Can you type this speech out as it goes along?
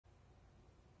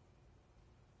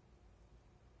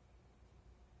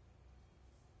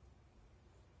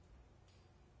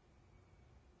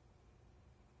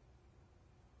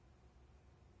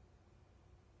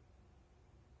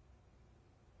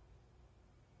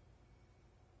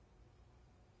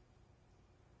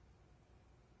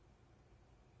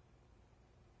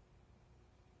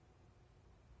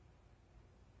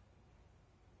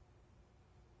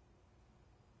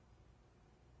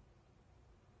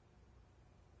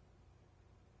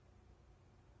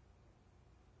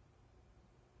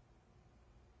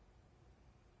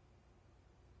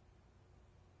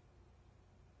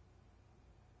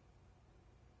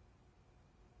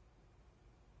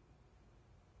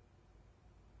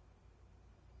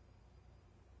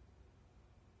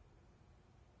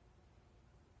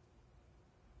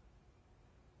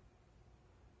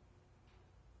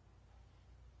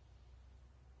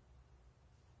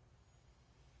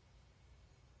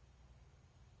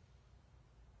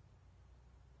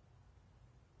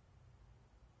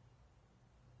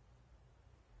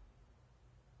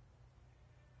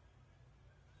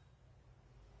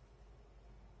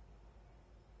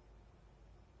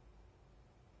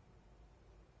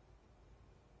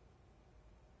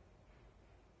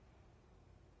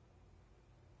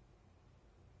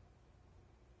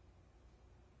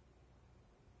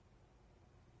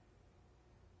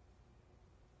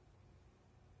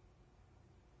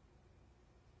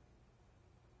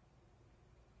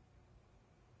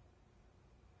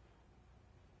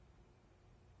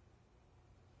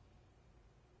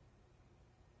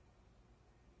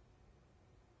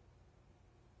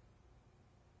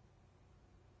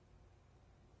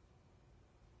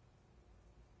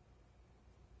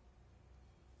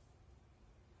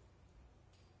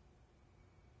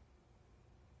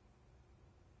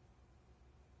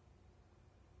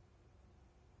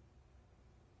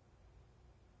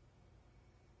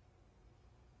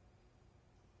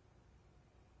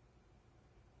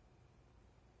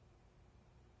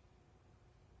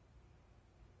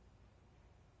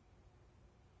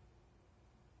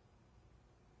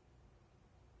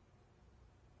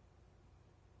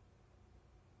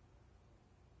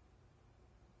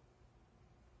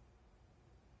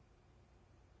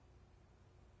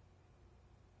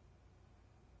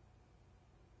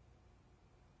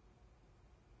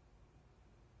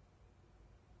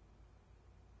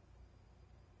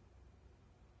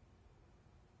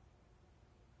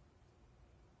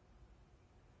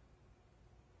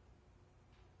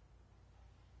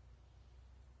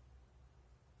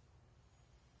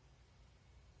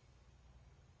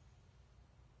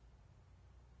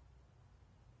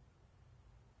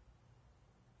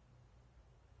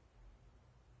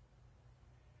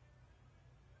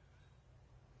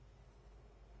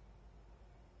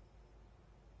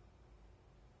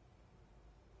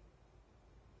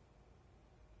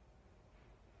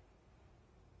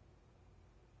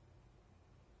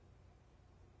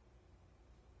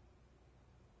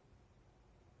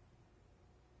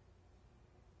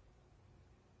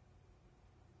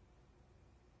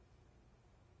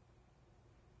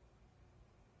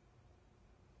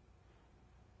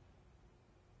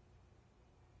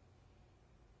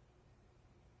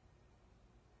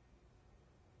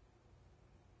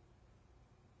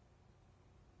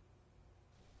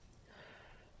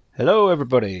Hello,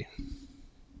 everybody.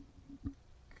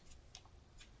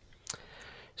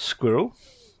 Squirrel,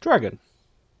 dragon,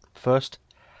 first,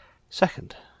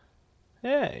 second.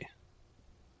 Hey,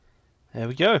 there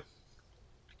we go.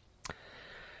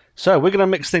 So we're going to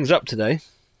mix things up today,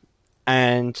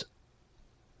 and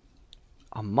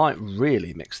I might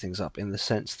really mix things up in the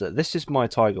sense that this is my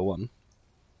Tiger 1,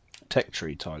 Tech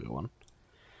Tree Tiger 1.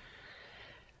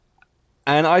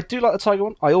 And I do like the Tiger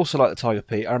 1. I also like the Tiger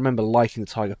P. I remember liking the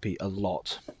Tiger P a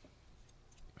lot.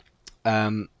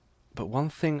 But one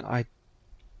thing I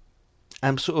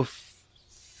am sort of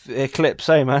eclipse,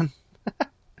 hey man?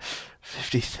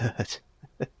 53rd.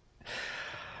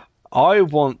 I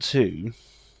want to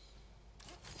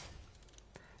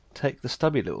take the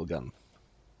stubby little gun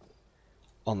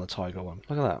on the Tiger 1.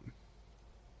 Look at that.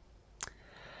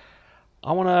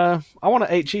 I wanna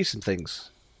HE some things.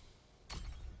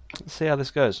 Let's see how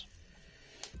this goes.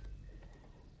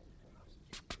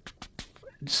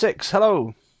 6,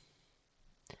 hello.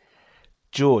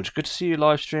 George, good to see you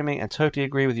live streaming and totally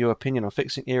agree with your opinion on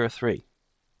fixing Era 3.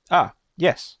 Ah,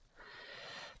 yes.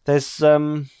 There's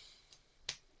I've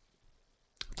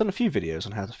done a few videos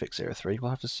on how to fix Era 3. We'll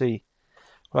have to see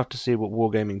what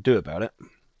Wargaming do about it.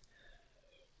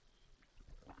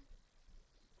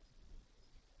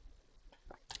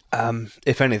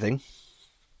 If anything,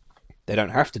 they don't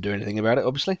have to do anything about it,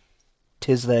 obviously.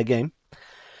 'Tis their game.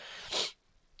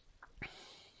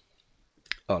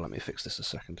 Oh, let me fix this a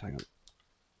second. Hang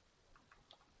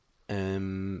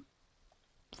on.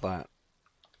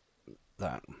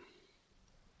 That.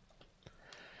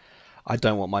 I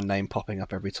don't want my name popping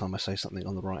up every time I say something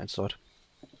on the right hand side.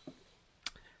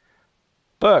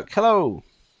 Burke, hello.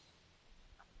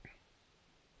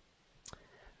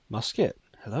 Musket,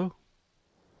 hello.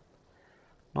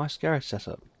 Nice garage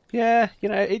setup. Yeah, you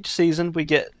know, each season we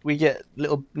get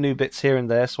little new bits here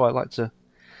and there, so I like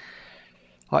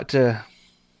to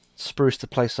spruce the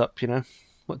place up, you know.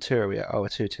 What tier are we at? Oh, we're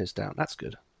 2 tiers down. That's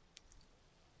good.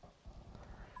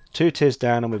 2 tiers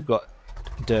down, and we've got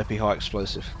derpy high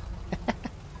explosive.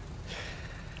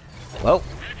 Well,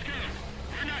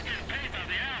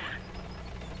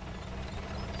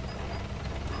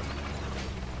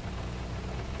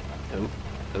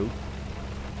 oh.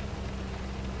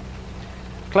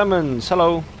 Clemens,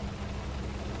 hello.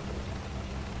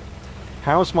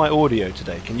 How's my audio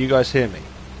today? Can you guys hear me?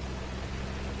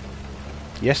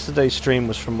 Yesterday's stream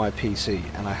was from my PC,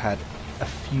 and I had a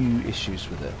few issues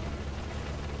with it.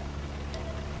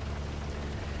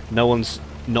 No one's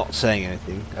not saying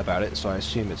anything about it, so I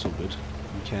assume it's all good.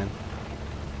 You can.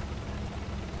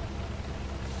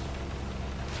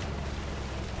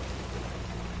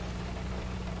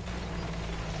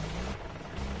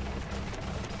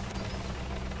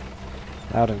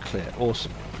 Loud and clear.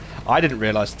 Awesome. I didn't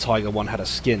realise the Tiger 1 had a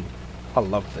skin. I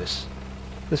love this.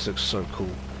 This looks so cool.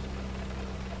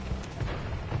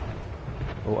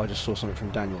 Oh, I just saw something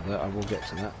from Daniel there. I will get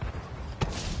to that.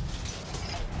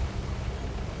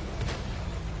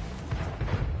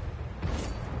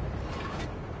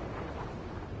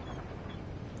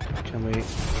 Can we...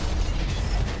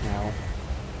 Now...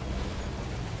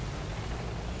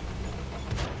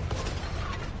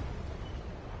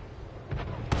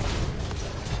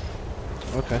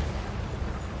 Okay.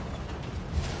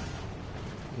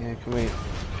 Yeah, can we...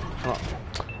 Oh.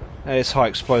 It's high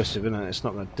explosive, isn't it? It's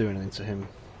not going to do anything to him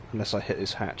unless I hit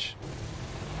his hatch.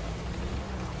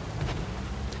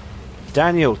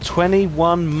 Daniel,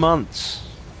 21 months.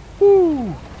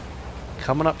 Woo!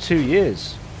 Coming up 2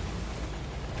 years.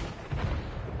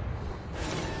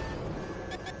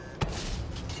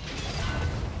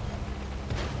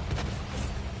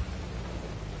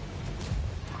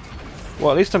 Well,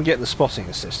 at least I'm getting the spotting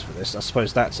assist for this. I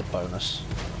suppose that's a bonus.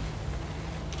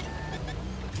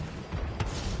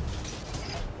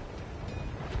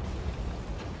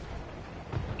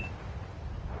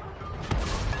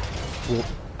 Well,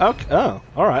 okay. Oh,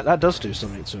 alright, that does do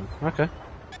something to him. Okay.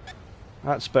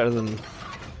 That's better than...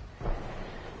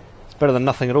 It's better than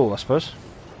nothing at all, I suppose.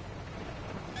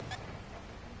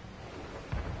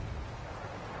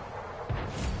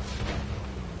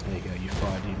 There you go, you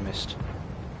fired, you missed.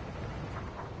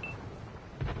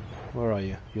 Where are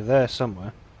you? You're there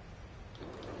somewhere.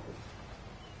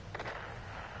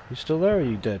 You still there or are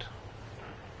you dead?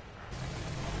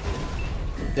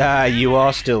 Ah, you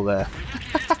are still there.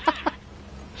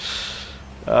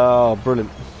 Oh, brilliant.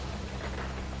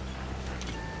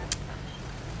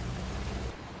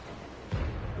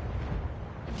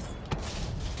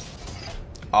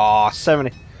 Ah,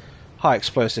 70. High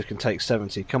explosive can take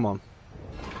 70. Come on.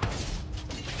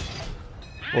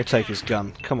 Or take his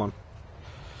gun. Come on.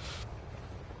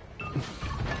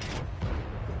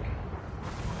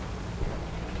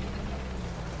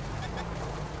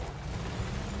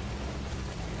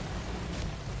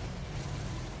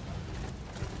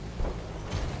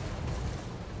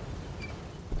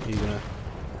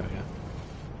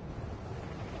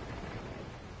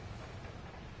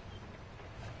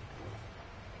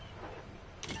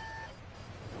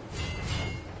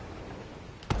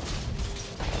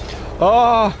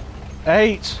 Oh!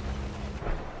 8!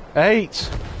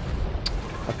 8!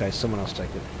 Okay, someone else take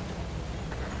it.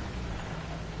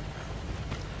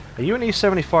 Are you an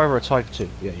E75 or a Tiger 2?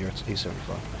 Yeah, you're an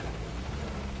E75.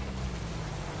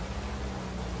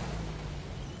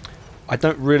 I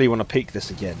don't really want to peak this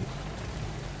again.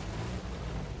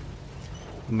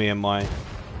 Me and my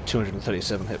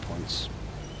 237 hit points.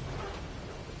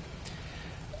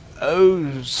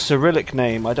 Oh, Cyrillic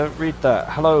name. I don't read that.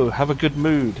 Hello, have a good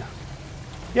mood.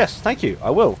 Yes, thank you. I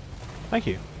will. Thank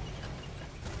you.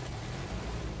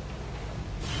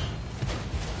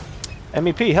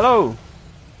 MEP, hello.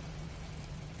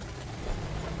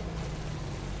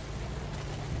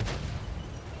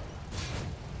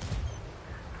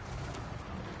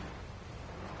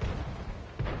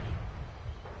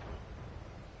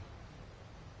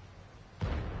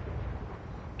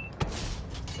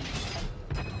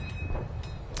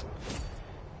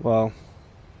 Well,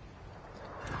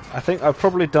 I think I've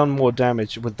probably done more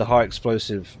damage with the high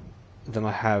explosive than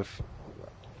I have...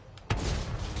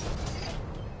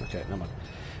 Okay, never mind.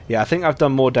 Yeah, I think I've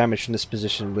done more damage from this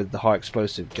position with the high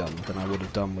explosive gun than I would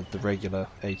have done with the regular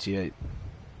 88.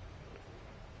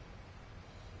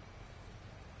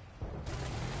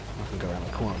 I can go around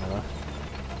the corner now.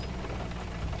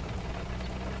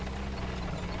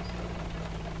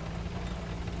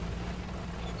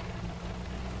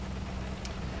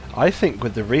 I think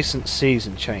with the recent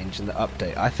season change and the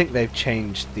update, I think they've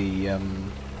changed the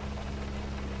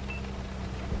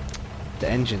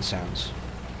engine sounds.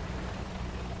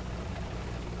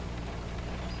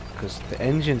 Because the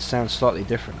engine sounds slightly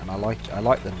different, and I like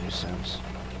the new sounds.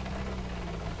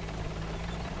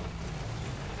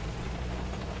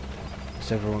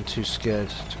 Is everyone too scared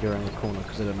to go around the corner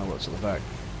because they don't know what's at the back?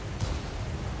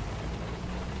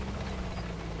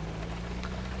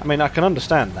 I mean, I can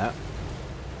understand that.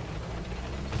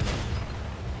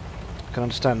 I can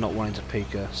understand not wanting to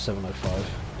peak a 705.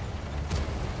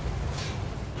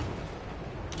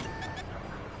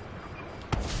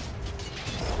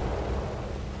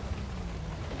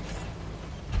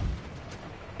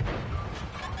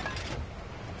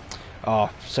 Oh,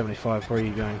 75, where are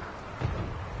you going?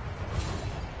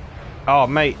 Oh,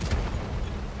 mate.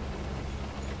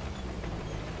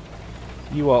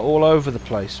 You are all over the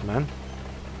place, man.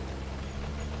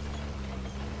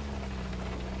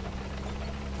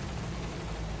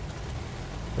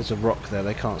 There's a rock there,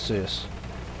 they can't see us.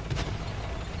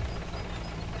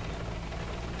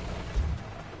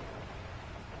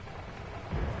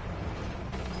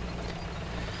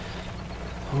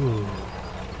 Ooh.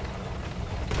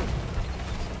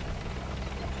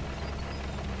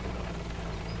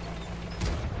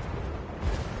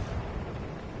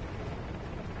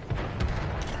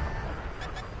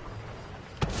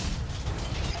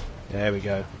 There we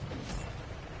go.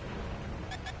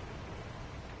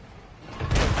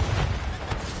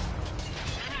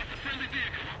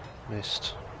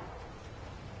 Missed.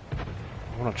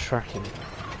 I want to track him.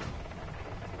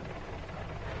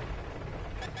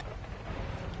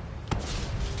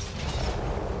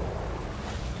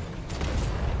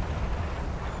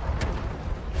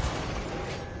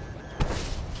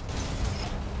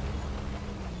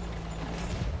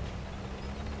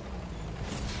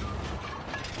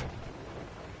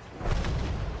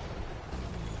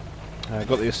 I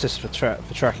got the assist for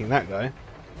tracking that guy.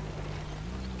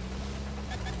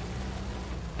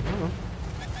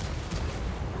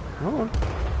 Hold on.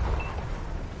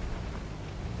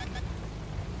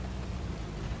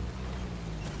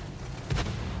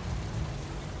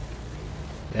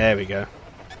 There we go.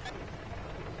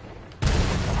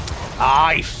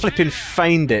 Ah, he flipping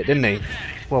feigned it, didn't he?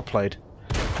 Well played.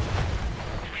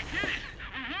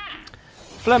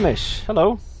 Flemish,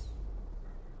 hello.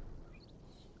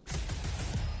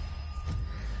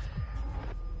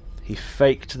 He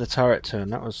faked the turret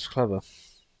turn, that was clever.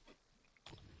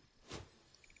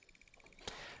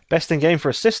 Best in game for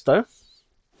assist though.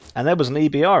 And there was an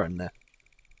EBR in there.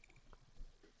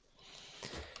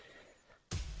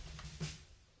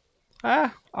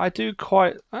 I do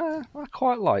quite I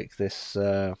quite like this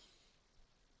high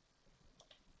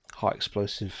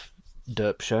explosive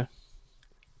derp show.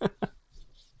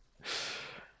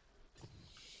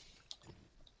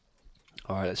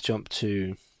 Alright, let's jump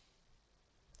to...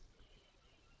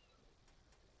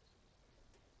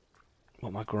 What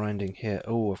am I grinding here?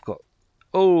 Oh, I've got...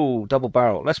 Oh, double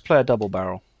barrel. Let's play a double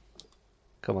barrel.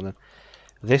 Come on then.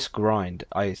 This grind,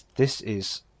 I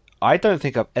don't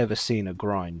think I've ever seen a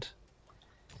grind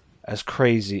as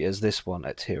crazy as this one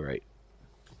at tier 8.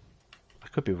 I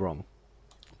could be wrong.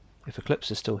 If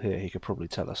Eclipse is still here, he could probably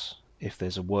tell us if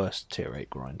there's a worse tier 8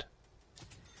 grind.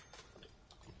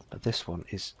 But this one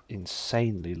is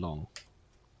insanely long.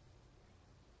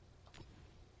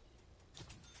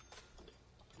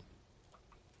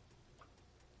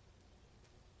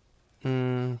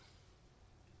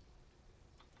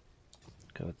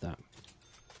 Go with that.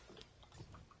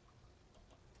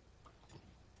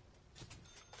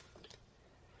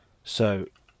 So,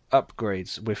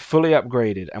 upgrades. We're fully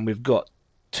upgraded, and we've got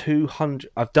 200.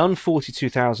 I've done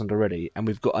 42,000 already, and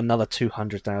we've got another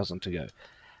 200,000 to go.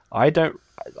 I don't.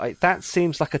 That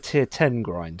seems like a tier 10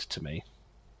 grind to me.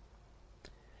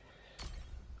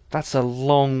 That's a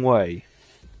long way.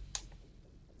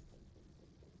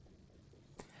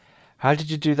 How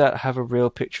did you do that? Have a real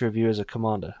picture of you as a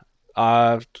commander?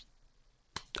 I'm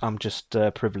just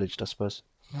privileged, I suppose.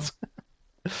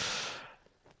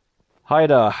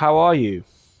 Haida, how are you?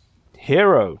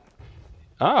 Hero.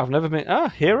 I've never been.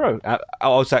 Hero.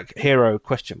 Oh, it's that hero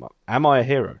question mark. Am I a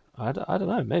hero? I don't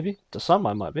know. Maybe to some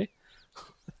I might be.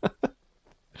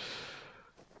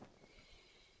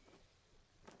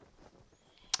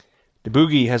 The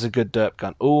Boogie has a good derp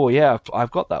gun. Oh yeah,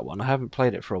 I've got that one. I haven't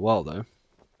played it for a while though.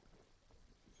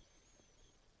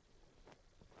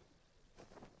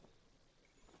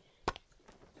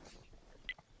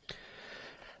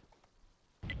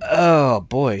 Oh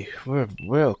boy, we're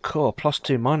real cool.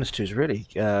 +2, -2 is really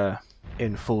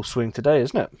in full swing today,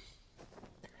 isn't it?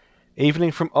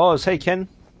 Evening from Oz. Hey Ken.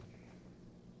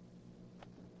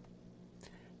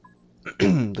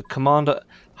 The commander.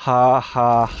 Ha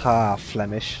ha ha,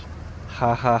 Flemish.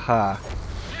 Ha ha ha.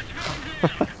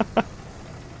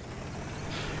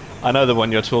 I know the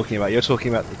one you're talking about. You're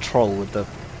talking about the troll with the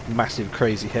massive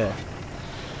crazy hair.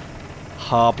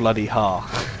 Ha bloody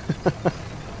ha.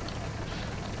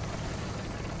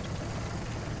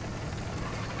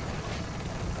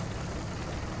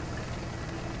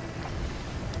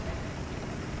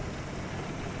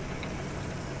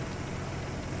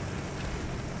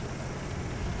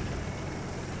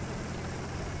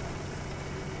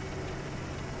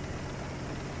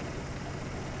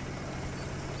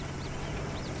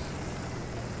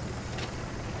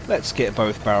 Let's get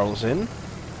both barrels in. You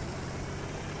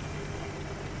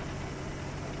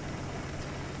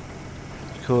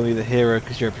call me the hero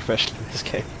because you're a professional in this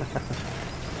game.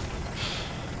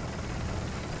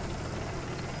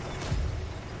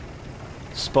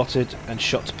 Spotted and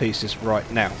shot to pieces right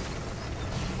now.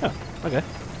 Oh, okay.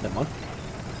 Never mind.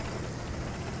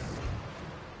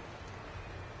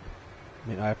 I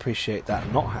mean, I appreciate that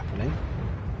not happening.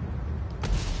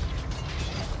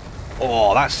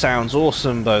 Oh, that sounds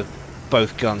awesome,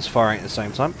 both guns firing at the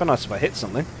same time. It'd be nice if I hit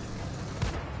something.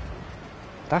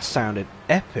 That sounded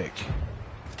epic.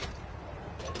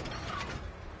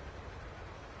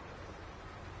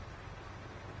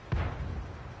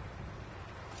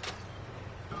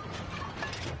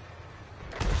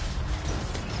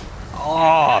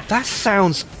 Oh, that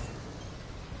sounds...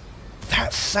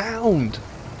 That sound!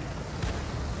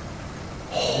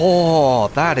 Oh,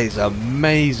 that is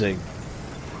amazing.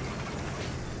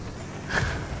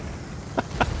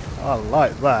 I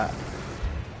like that.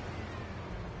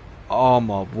 Oh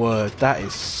my word, that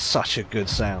is such a good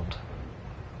sound.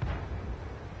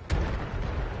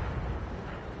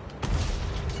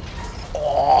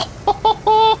 Oh,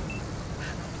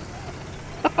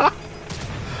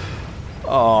 oh,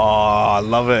 I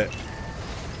love it.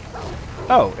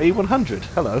 Oh, E100,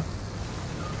 hello.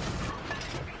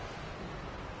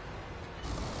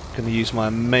 Gonna use my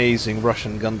amazing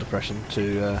Russian gun depression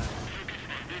to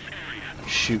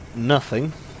shoot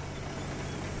nothing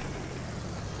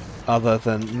other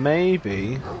than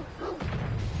maybe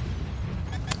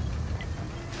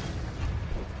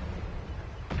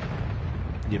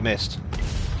you missed.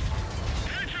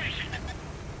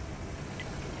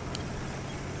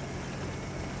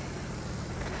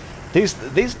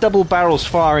 These double barrels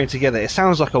firing together, it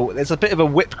sounds like there's a bit of a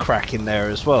whip crack in there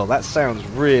as well. That sounds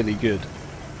really good.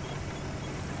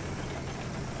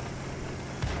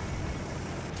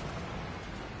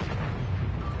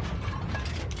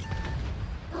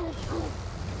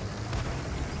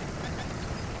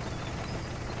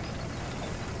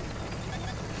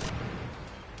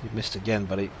 You missed again,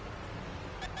 buddy.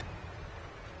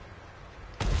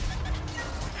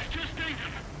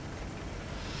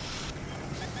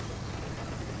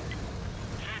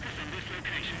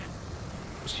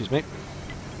 Excuse me.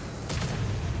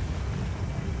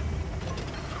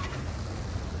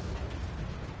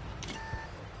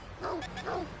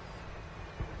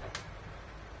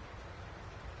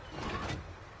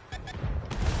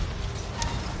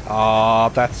 Ah,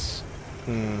 that's...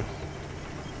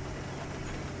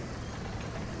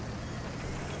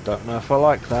 Don't know if I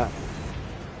like that.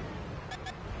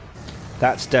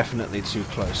 That's definitely too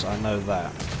close, I know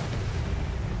that.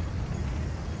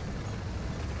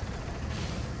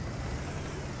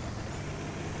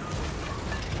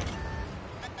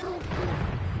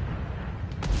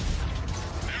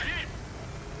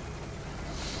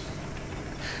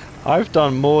 I've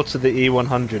done more to the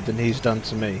E100 than he's done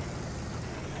to me.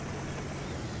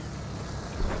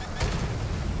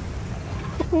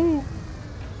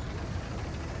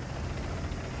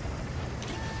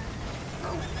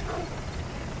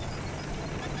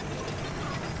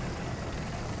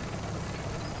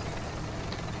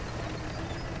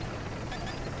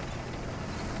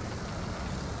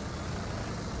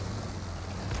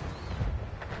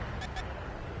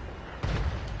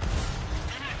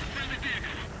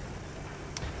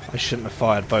 I shouldn't have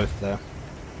fired both there.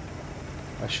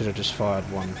 I should have just fired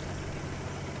one.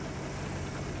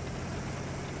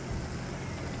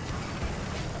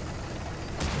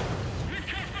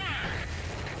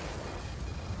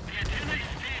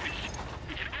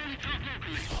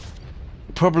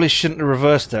 Probably shouldn't have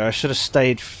reversed there. I should have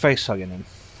stayed face-hugging him.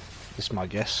 Is my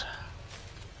guess.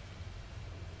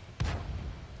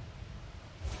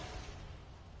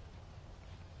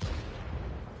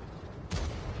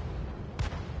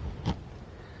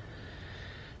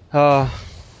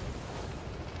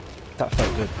 That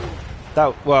felt good.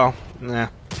 That, well, nah.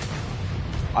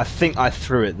 I think I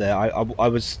threw it there. I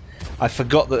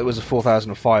forgot that it was a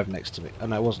 4005 next to me. Oh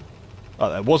no, it wasn't. Oh,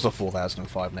 there was a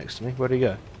 4005 next to me. Where'd he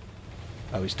go?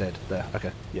 Oh, he's dead. There.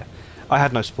 Okay, yeah. I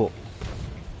had no support.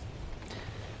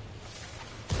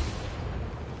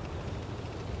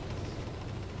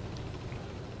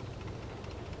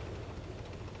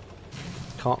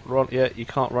 Can't run. Yeah, you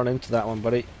can't run into that one,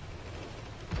 buddy.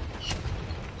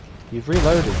 You've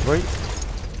reloaded, right?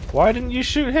 Why didn't you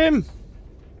shoot him?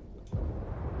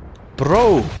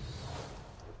 Bro!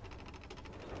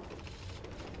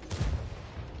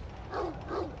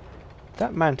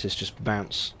 That mantis just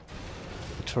bounced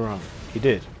the Turan. He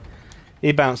did.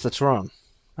 He bounced the Turan.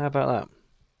 How about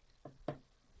that?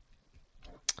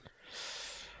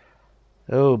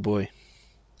 Oh boy.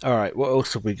 Alright, what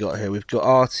else have we got here? We've got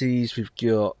arties, we've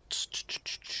got...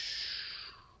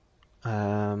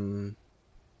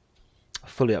 I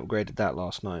fully upgraded that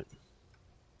last night.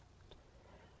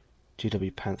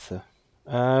 GW Panther.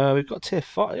 We've got tier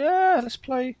 5. Yeah, let's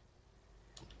play.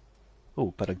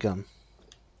 Oh, better gun.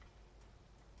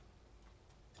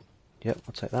 Yep,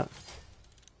 I'll take that.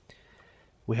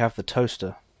 We have the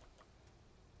toaster.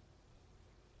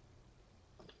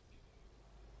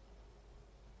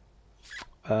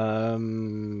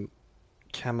 Camo.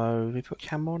 Did we put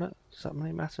camo on it? Does that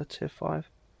really matter? Tier 5?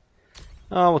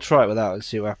 Oh, we'll try it without and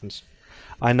see what happens.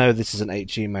 I know this is an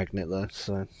HE magnet though,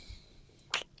 so.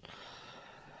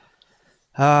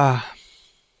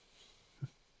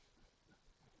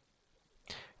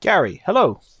 Gary,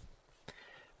 hello.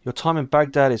 Your time in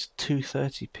Baghdad is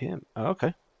 2:30 p.m. Oh,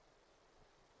 okay.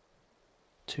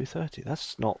 2:30.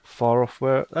 That's not far off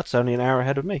where. That's only an hour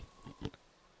ahead of me.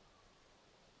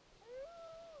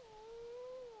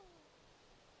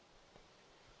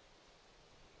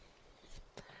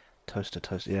 Toaster,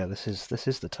 toaster. Yeah, this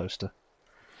is the toaster.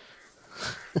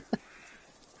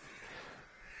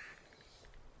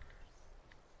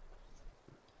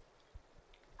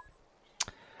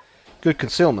 Good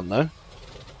concealment though.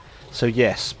 So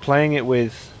yes, playing it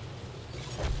with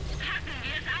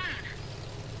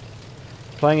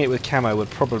camo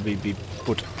would probably be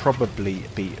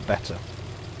better.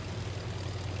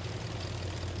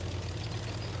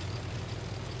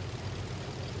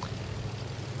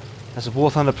 As a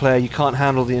War Thunder player, you can't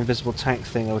handle the invisible tank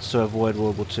thing. I would still avoid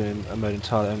World War II and mode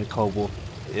entirely only Cold War.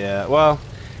 Yeah, well,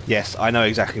 yes, I know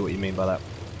exactly what you mean by that.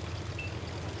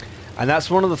 And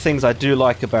that's one of the things I do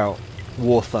like about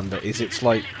War Thunder, is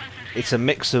it's a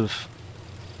mix of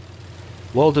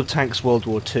World of Tanks World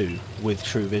War II with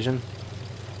True Vision.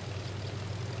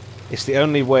 It's the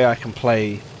only way I can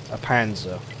play a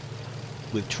Panzer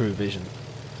with True Vision.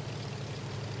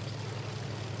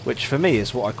 Which for me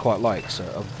is what I quite like, so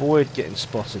avoid getting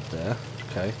spotted there.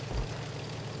 Okay.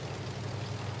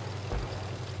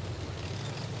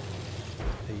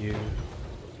 Are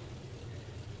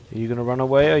you going to run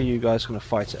away, or are you guys going to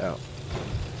fight it out?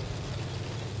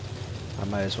 I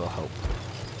may as well help.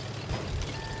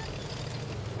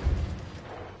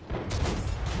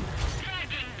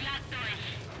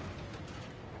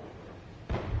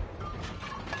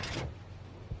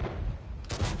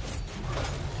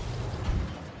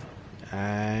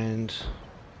 And...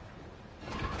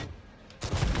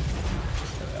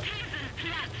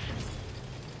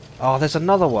 oh, there's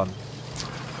another one.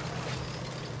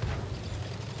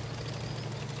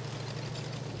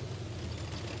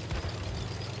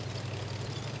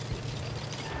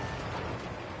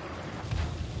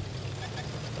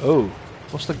 Oh,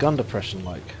 what's the gun depression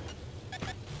like?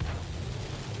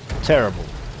 Terrible.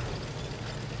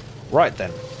 Right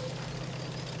then.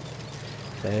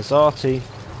 There's Artie.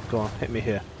 Go on, hit me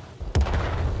here.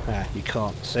 Ah, you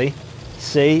can't. See?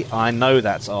 See? I know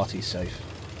that's Artie safe.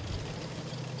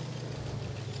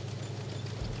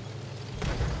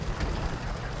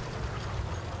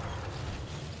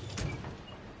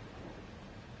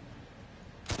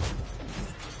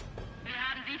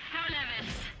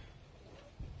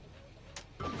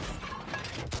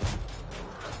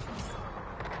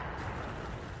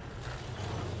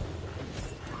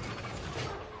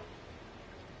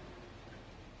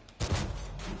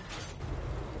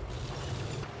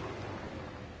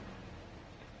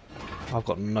 I've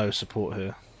got no support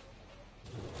here.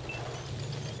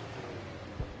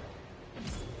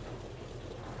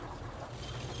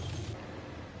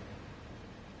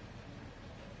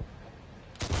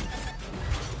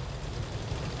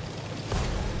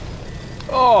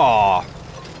 Oh!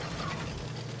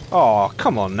 Oh,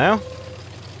 come on now.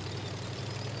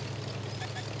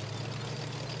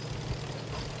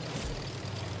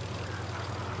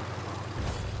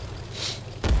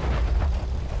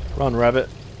 Run, rabbit.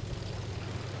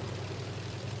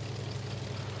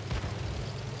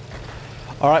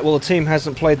 Alright, well the team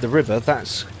hasn't played the river,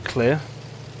 that's clear.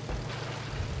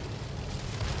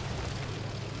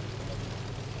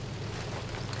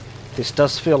 This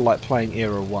does feel like playing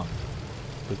Era 1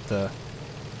 with the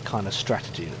kind of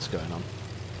strategy that's going on.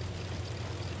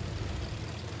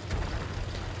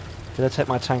 Did I take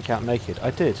my tank out naked? I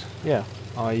did, yeah.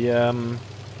 You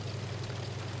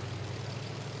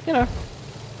know.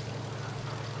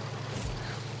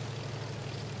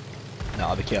 No,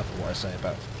 I'll be careful what I say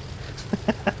about it.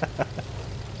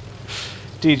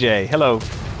 DJ, hello.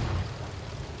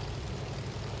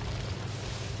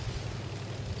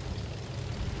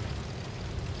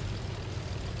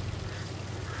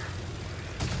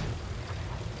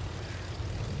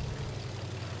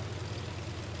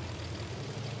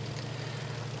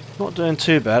 Not doing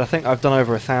too bad. I think I've done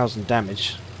over 1,000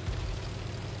 damage.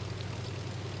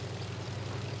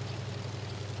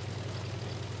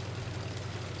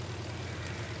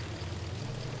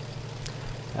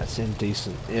 That's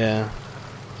indecent, yeah.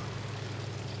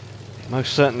 It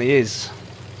most certainly is.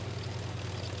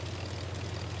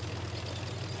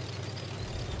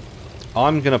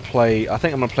 I'm gonna play, I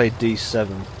think I'm gonna play D7.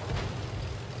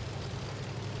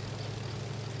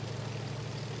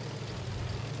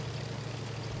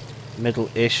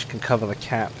 Middle-ish can cover the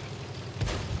cap.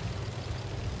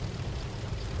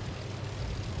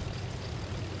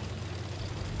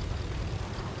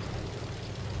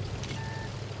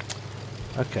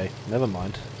 Okay, never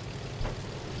mind.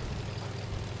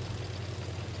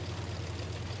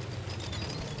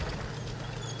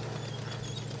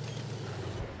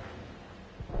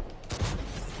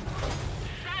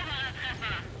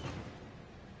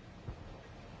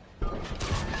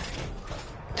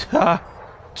 Ha!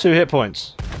 2 hit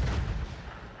points.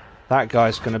 That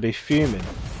guy's gonna be fuming.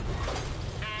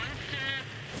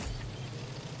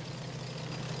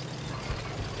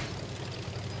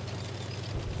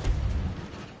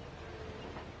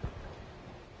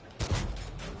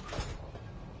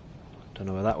 Don't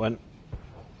know where that went.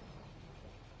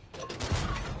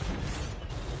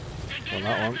 Well,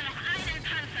 that one.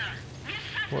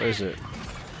 What is it?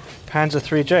 Panzer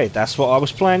 3J. That's what I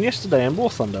was playing yesterday in War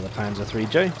Thunder, the Panzer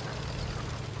 3J.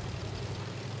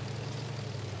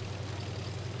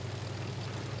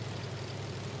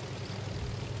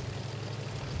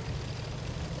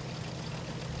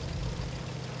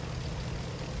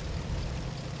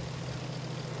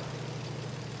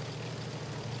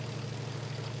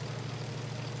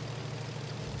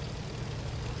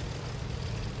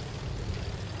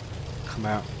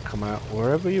 Come out,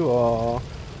 wherever you are.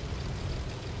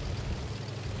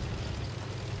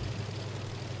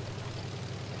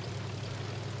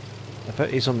 I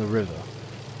bet he's on the river.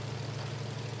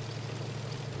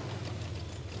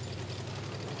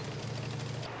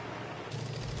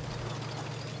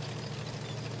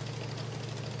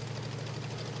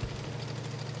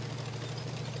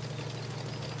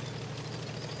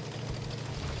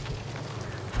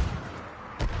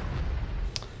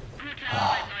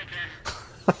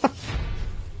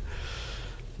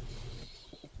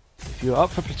 If you're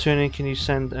up for platooning, can you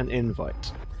send an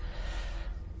invite?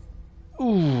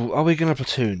 Ooh, are we gonna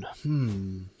platoon?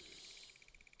 I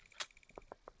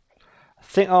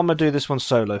think I'm gonna do this one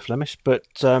solo, Flemish, but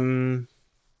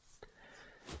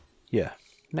yeah,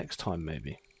 next time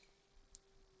maybe.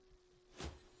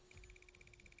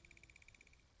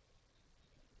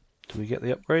 Do we get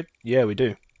the upgrade? Yeah, we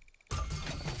do.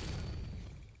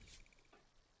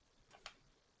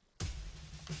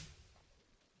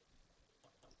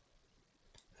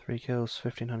 3 kills,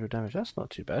 1500 damage. That's not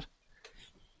too bad.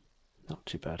 Not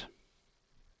too bad.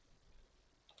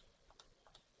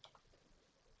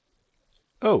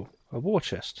 Oh, a war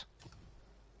chest.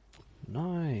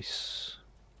 Nice.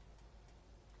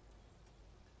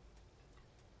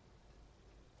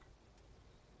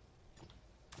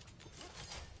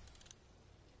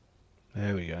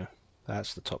 There we go.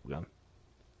 That's the top gun.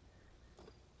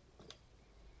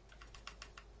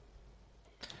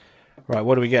 Right,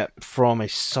 what do we get from a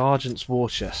sergeant's war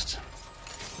chest?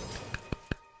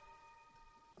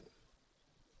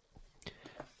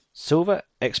 Silver,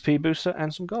 XP booster,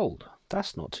 and some gold.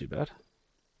 That's not too bad.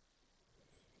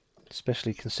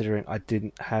 Especially considering I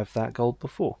didn't have that gold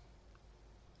before.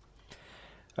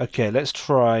 Okay, let's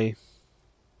try...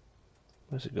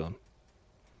 Where's it gone?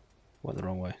 Went the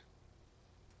wrong way.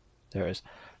 There it is.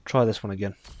 Try this one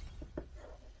again.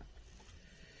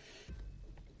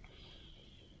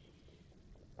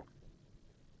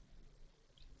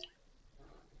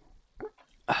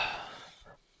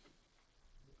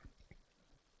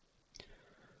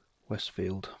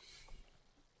 Westfield.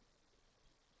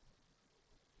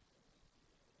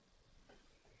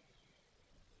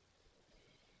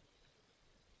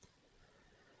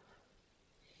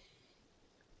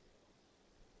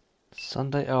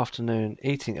 Sunday afternoon,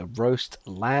 eating a roast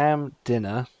lamb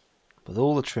dinner with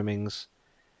all the trimmings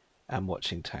and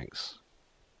watching tanks.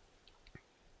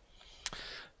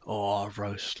 Oh,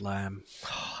 roast lamb.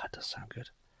 Oh, that does sound good.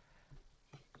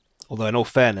 Although, in all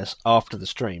fairness, after the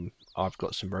stream, I've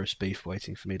got some roast beef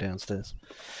waiting for me downstairs.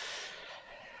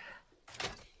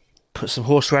 Put some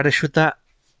horseradish with that.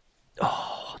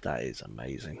 Oh, that is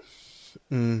amazing.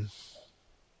 That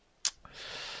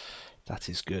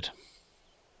is good.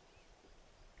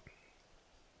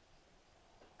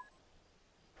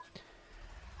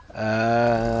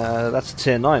 That's a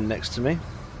tier 9 next to me.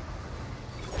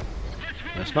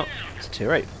 No, it's not. It's a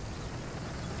tier 8.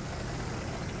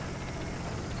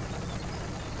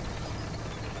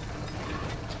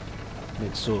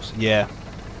 Mint sauce, yeah.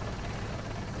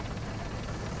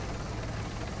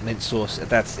 Mint sauce.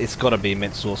 It's got to be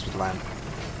mint sauce with lamb.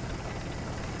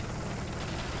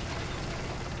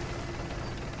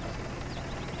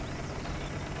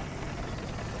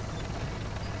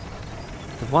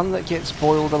 The one that gets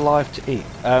boiled alive to eat.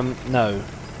 No,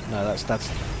 that's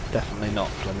definitely not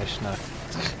Flemish. No.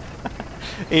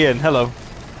 Ian, hello.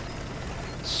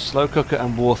 Slow cooker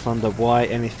and War Thunder. Why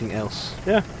anything else?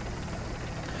 Yeah.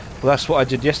 Well, that's what I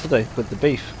did yesterday with the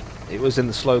beef. It was in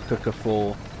the slow cooker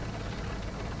for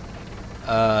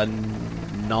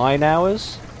 9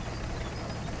 hours,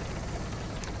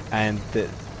 and the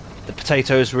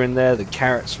potatoes were in there, the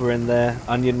carrots were in there,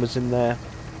 onion was in there,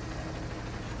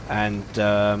 and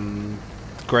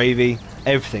gravy,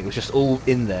 everything was just all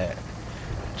in there,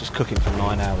 just cooking for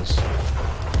 9 hours.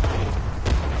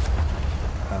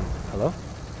 Hello?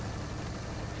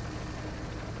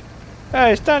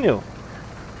 Hey, it's Daniel!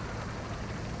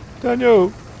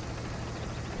 Daniel!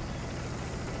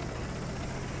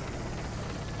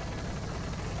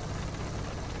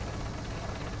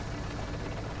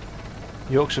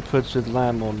 Yorkshire puds with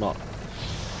lamb or not?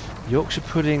 Yorkshire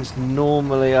puddings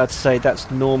normally, I'd say that's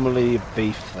normally a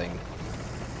beef thing.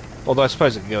 Although I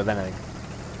suppose it could go with anything.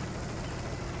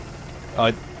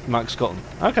 Mike Scotland.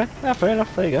 Okay, yeah, fair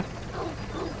enough, there you go.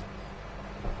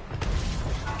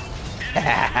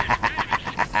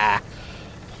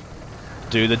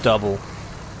 Do the double.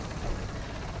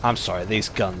 I'm sorry, these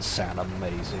guns sound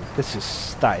amazing.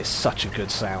 That is such a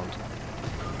good sound.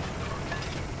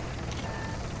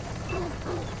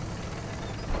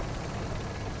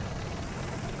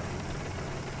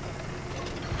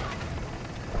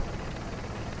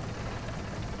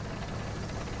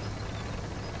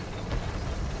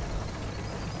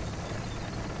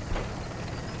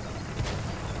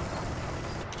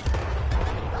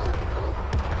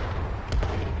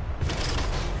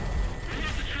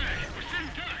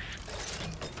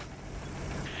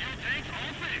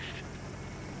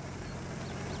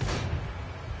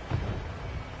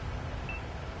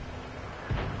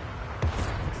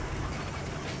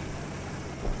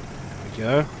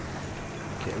 Go.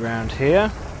 Get around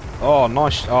here. Oh,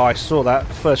 nice. Oh, I saw that.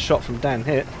 First shot from Dan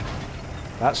hit.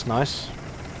 That's nice.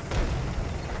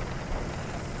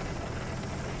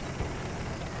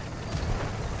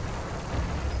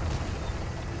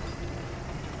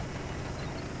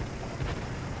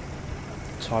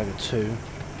 Tiger 2.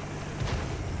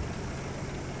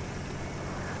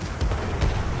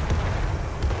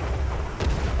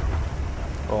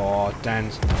 Oh,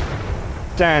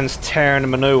 Dan's tearing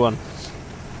him a new one.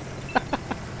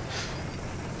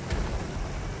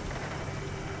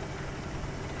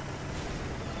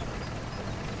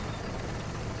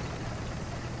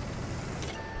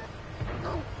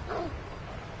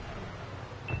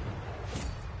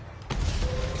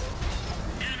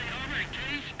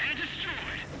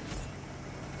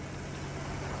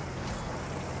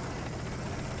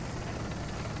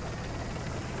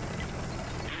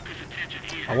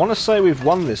 I want to say we've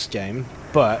won this game,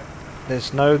 but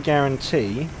there's no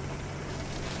guarantee.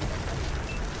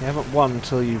 You haven't won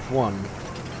until you've won.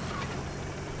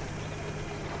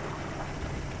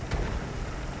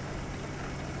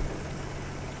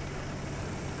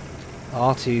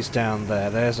 Artie's down there.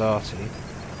 There's Artie.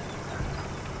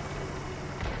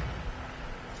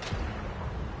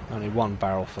 Only one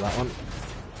barrel for that one.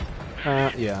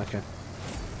 Yeah, okay.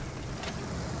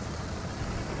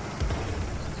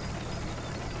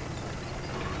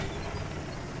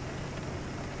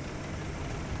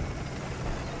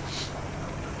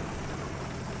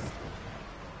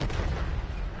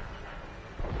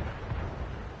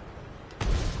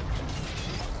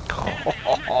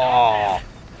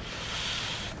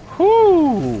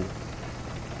 Whoo!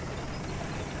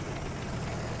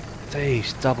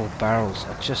 These double barrels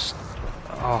are just...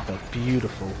 oh, they're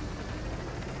beautiful.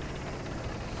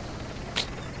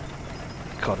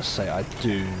 Gotta say, I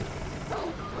do.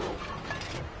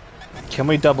 Can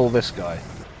we double this guy?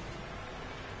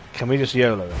 Can we just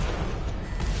YOLO him?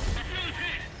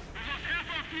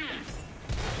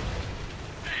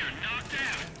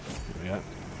 There we go.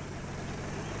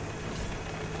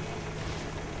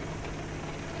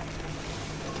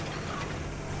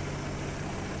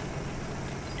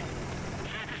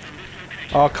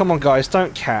 Oh, come on guys,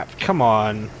 don't cap. Come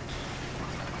on.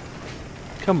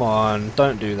 Come on,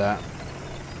 don't do that.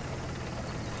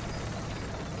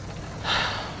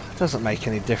 It doesn't make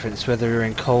any difference whether you're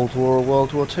in Cold War or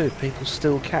World War II. People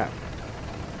still cap.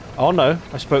 Oh no,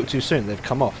 I spoke too soon. They've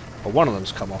come off. Or one of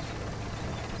them's come off.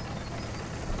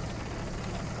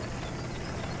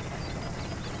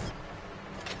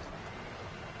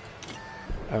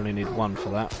 Only need one for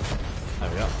that. There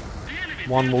we go.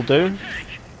 One will do.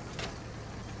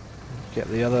 Get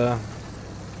the other.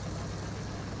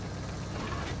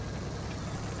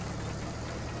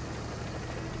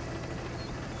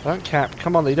 Don't cap.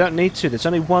 Come on, you don't need to. There's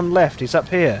only one left. He's up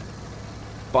here.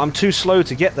 But I'm too slow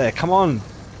to get there. Come on.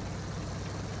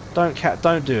 Don't cap.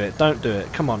 Don't do it. Don't do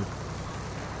it. Come on.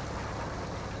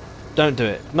 Don't do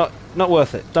it. Not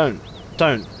worth it. Don't.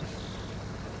 Don't.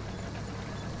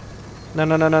 No,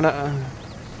 no, no, no, no.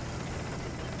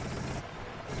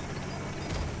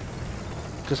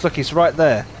 Because look, he's right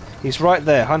there. He's right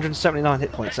there. 179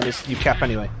 hit points, and it's, you cap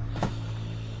anyway.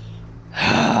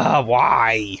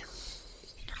 Why?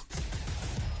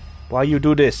 Why you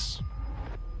do this?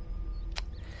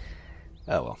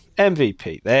 Oh well.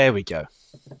 MVP. There we go.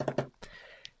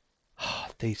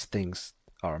 These things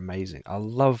are amazing. I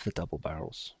love the double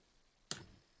barrels.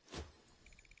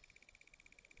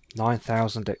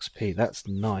 9,000 XP. That's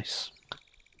nice.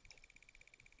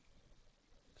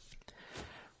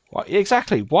 Why?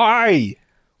 Exactly. Why?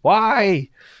 Why?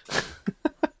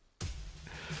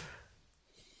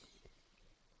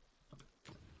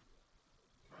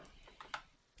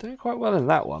 Doing quite well in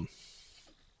that one.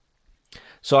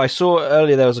 So I saw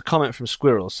earlier there was a comment from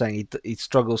Squirrel saying he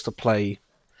struggles to play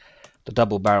the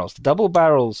double barrels. The double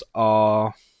barrels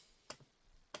are...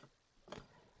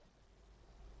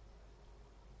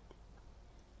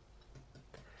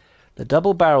 the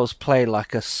double barrels play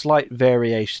like a slight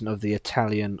variation of the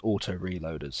Italian auto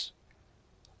reloaders.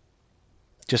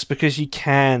 Just because you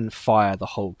can fire the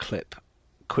whole clip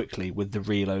quickly with the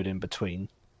reload in between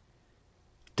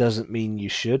doesn't mean you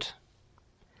should.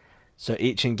 So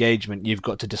each engagement you've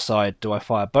got to decide, do I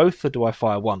fire both or do I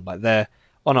fire one? Like there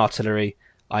on artillery,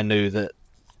 I knew that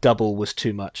double was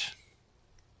too much.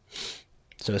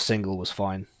 So a single was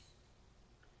fine.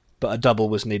 But a double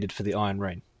was needed for the Iron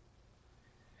Rain.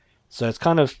 So it's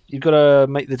kind of, you've got to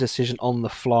make the decision on the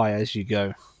fly as you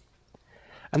go.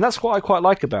 And that's what I quite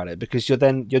like about it, because you're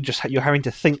having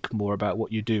to think more about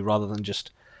what you do rather than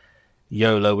just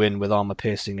YOLO in with armor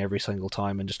piercing every single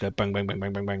time and just go bang, bang, bang,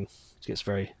 bang, bang, bang. It gets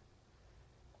very,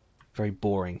 very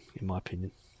boring, in my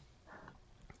opinion.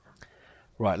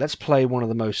 Right, let's play one of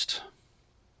the most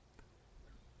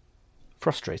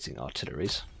frustrating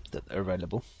artilleries that are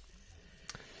available.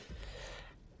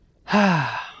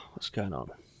 What's going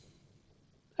on?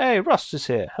 Hey, Rust is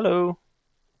here. Hello.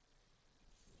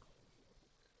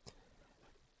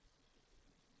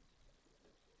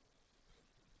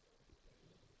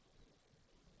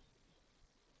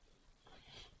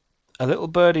 A little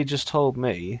birdie just told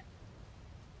me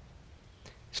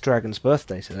it's Dragon's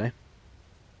birthday today.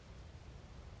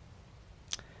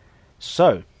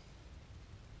 So,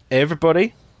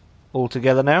 everybody, all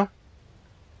together now.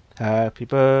 Happy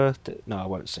birthday. No, I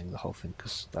won't sing the whole thing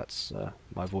because that's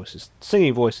my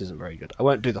singing voice isn't very good. I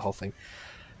won't do the whole thing.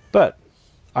 But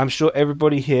I'm sure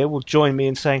everybody here will join me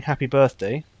in saying happy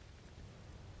birthday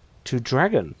to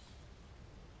Dragon.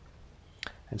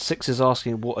 And Six is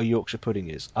asking what a Yorkshire pudding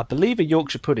is. I believe a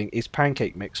Yorkshire pudding is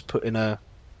pancake mix put in a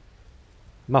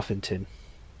muffin tin,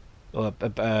 or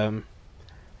the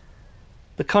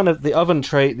kind of the oven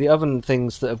tray, the oven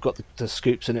things that have got the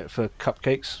scoops in it for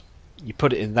cupcakes. You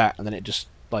put it in that, and then it just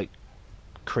like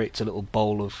creates a little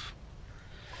bowl of.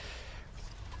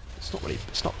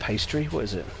 It's not pastry. What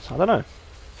is it? I don't know.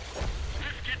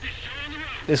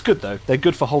 It's good though. They're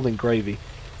good for holding gravy.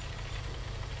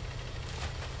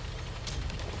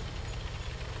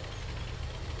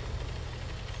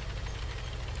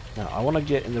 Now I want to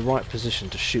get in the right position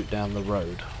to shoot down the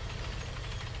road.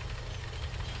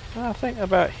 I think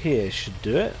about here should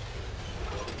do it.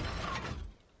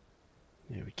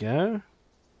 There we go.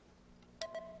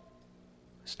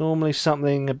 It's normally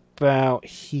something about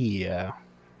here.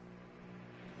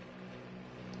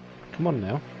 Come on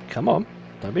now. Come on.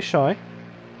 Don't be shy.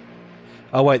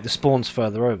 Oh wait, the spawn's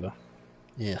further over.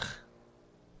 Ugh.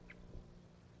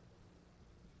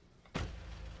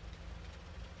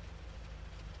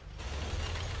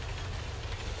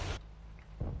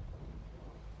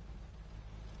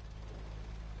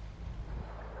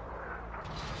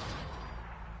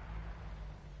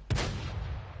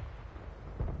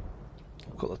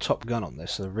 I've got the top gun on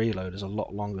this, so the reload is a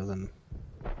lot longer than...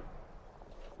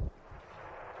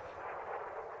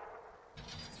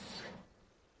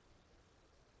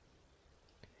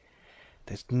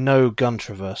 There's no gun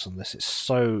traverse on this.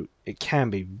 It can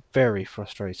be very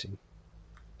frustrating.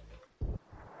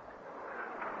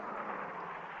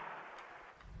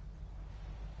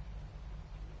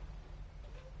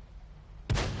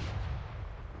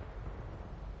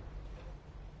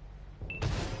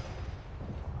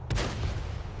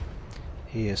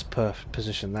 He has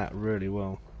positioned that really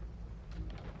well.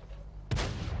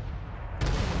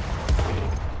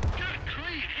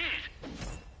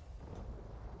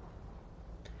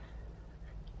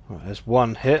 Right, there's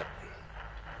one hit.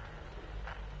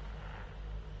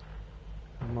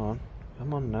 Come on.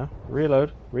 Come on now.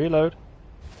 Reload. Reload.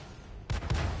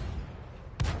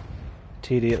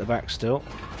 TD at the back still.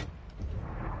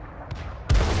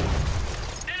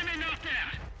 Enemy knocked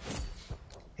out.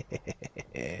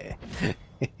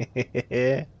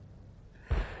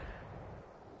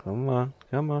 Come on.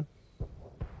 Come on.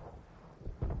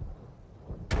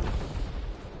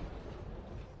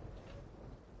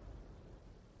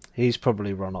 He's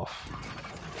probably run off.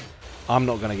 I'm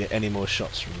not going to get any more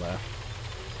shots from there.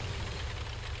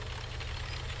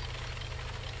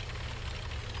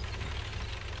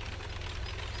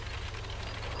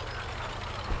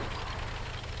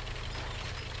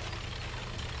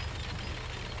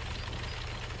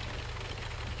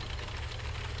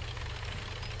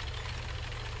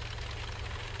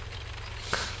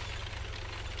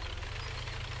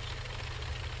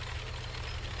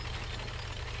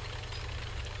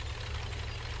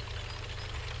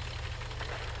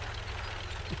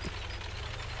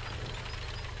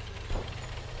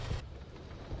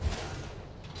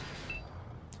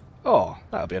 Oh,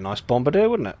 that would be a nice bombardier,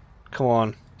 wouldn't it? Come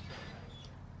on.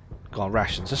 Go on,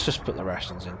 rations. Let's just put the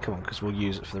rations in. Come on, because we'll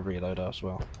use it for the reload as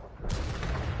well.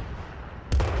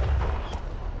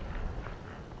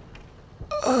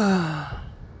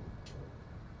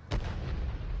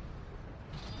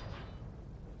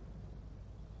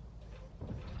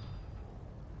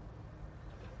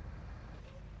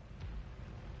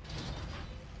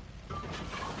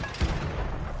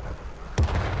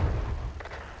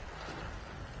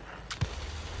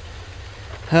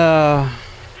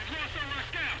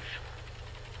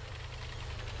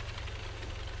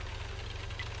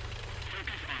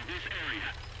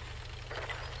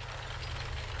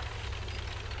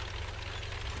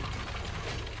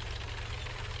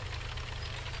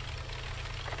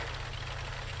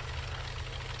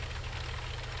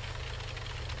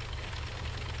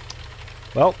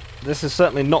 Well, this has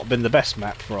certainly not been the best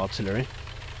map for artillery.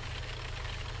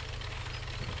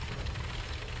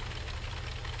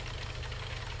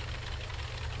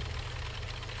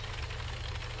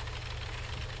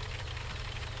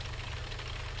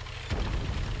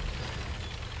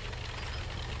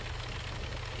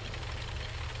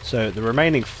 So the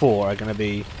remaining 4 are going to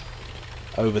be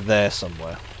over there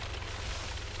somewhere.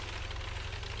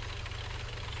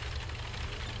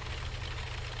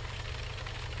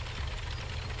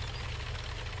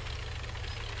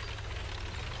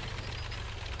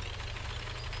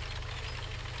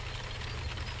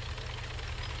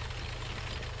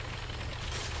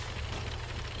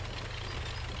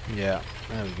 Yeah,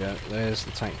 there we go. There's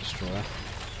the tank destroyer.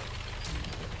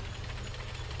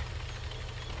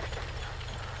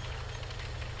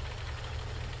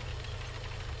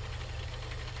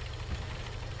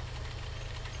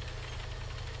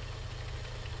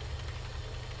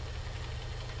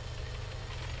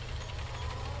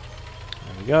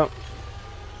 we go.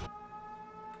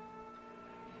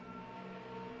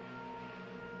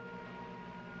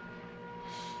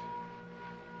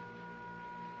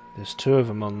 There's 2 of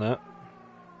them on there.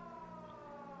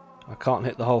 I can't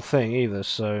hit the whole thing either,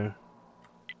 so...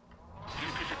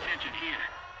 Focus attention here.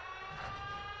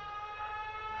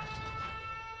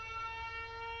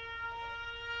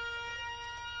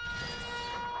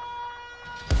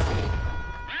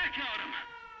 Back at him.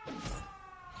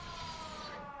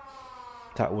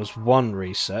 That was 1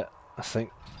 reset, I think.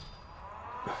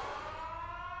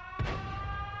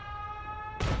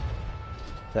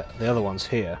 The other one's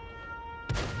here.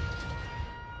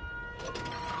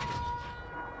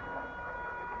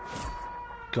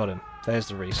 Got him. There's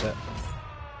the reset.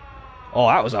 Oh,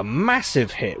 that was a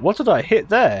massive hit. What did I hit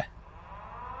there?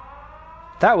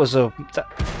 That was a...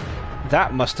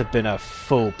 That must have been a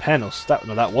full pen. Or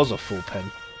no, that was a full pen.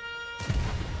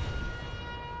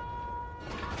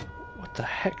 What the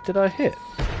heck did I hit?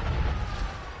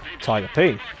 Tiger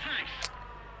P.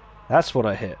 That's what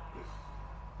I hit.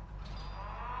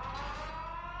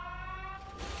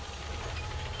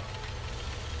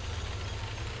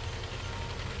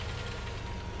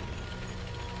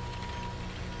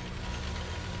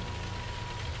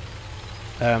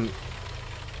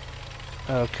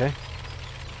 Okay.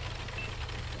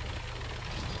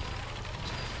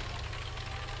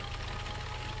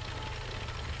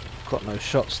 Got no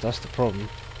shots, that's the problem.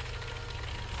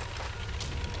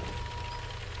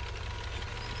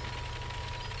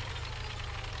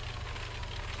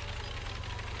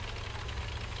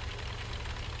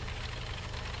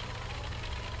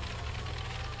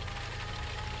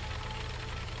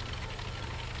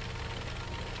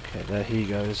 Okay, there he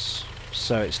goes.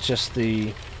 So it's just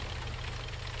the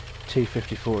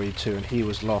T-54E2, and he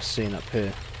was last seen up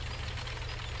here.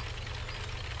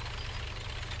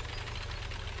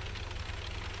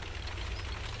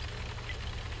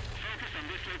 Focus on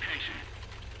this location.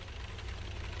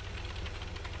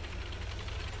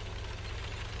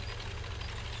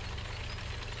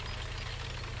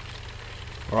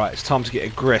 Alright, it's time to get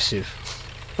aggressive.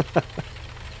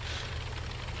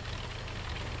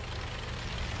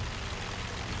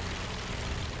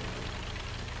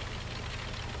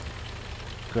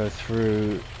 Go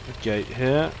through the gate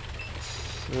here,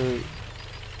 through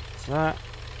that.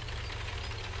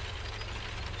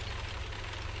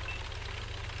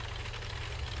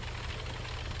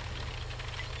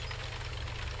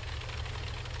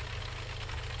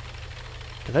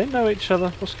 Do they know each other?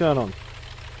 What's going on?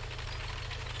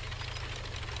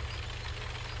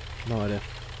 No idea.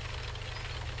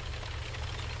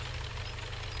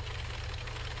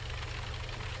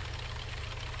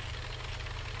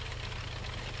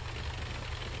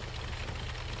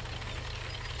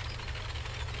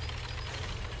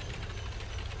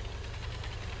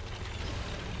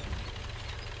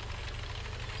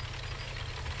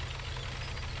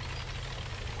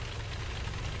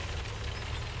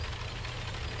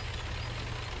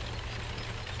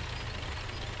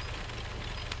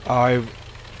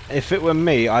 If it were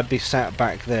me, I'd be sat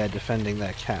back there defending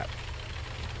their cap.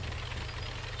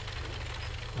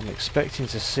 I'm expecting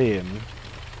to see him.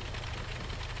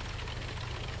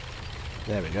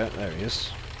 There we go, there he is.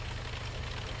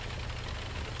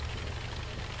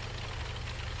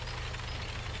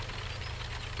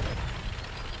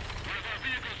 One of our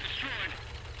vehicles destroyed.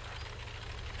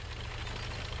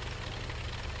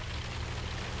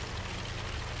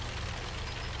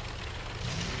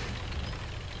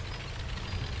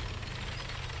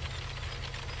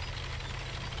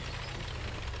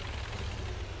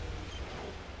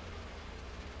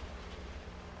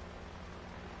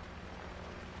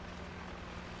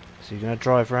 So you're going to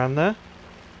drive around there?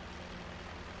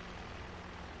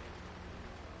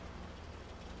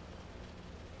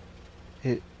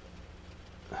 It...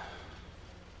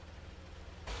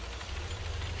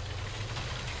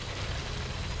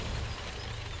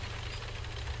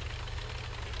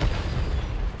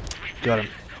 Got him.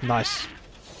 Nice.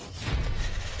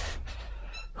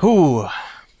 Whew.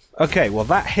 Okay, well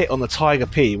that hit on the Tiger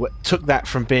P took that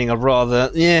from being a rather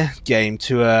game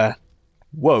to a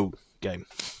whoa game.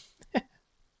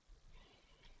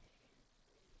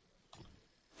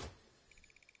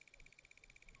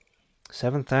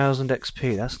 7,000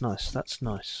 XP, that's nice, that's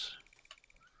nice.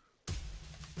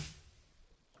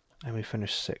 And we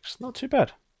finished 6th. Not too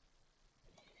bad.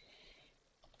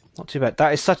 Not too bad.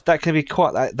 That can be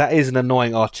quite that is an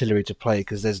annoying artillery to play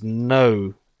because there's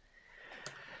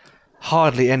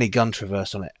hardly any gun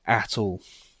traverse on it at all.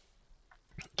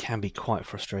 It can be quite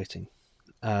frustrating.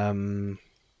 So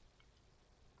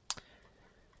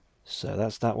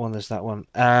that's that one, there's that one.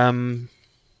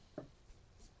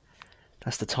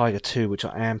 That's the Tiger 2, which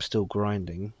I am still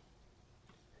grinding.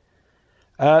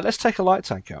 Let's take a light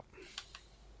tank out.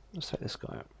 Let's take this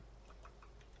guy out.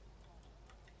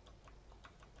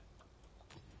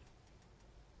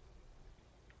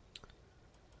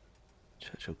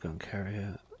 Churchill gun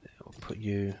carrier. I'll put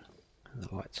you in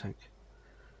the light tank.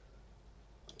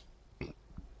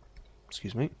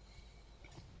 Excuse me.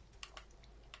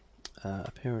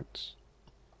 Appearance.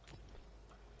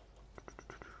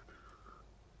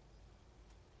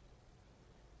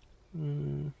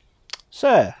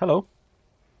 Sir, hello.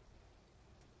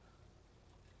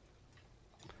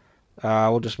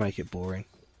 We'll just make it boring.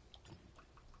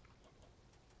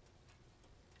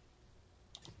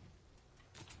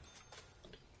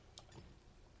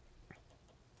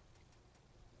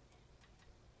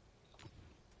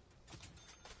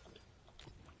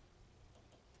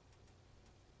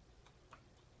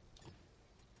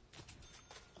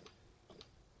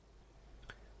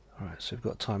 Alright, so we've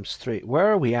got ×3.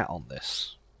 Where are we at on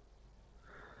this?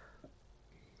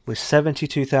 We're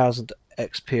 72,000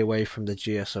 XP away from the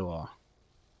GSOR.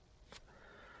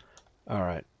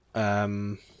 Alright.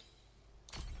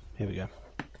 Here we go.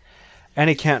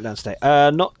 Any countdown today?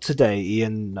 Not today,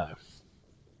 Ian, no.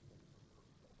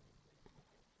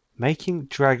 Making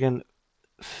dragon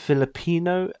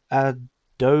Filipino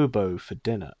adobo for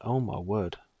dinner. Oh my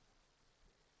word.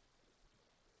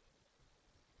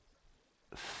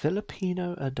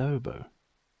 Filipino adobo.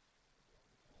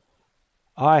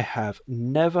 I have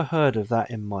never heard of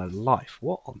that in my life.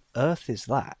 What on earth is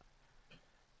that?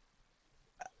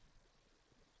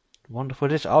 Wonderful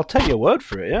dish. I'll take your word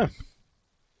for it, yeah.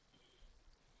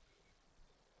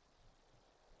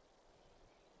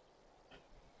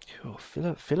 Cool.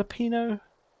 Filipino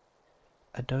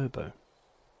adobo.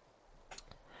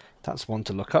 That's one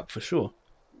to look up for sure.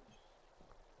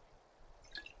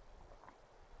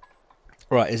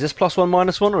 Right, is this +1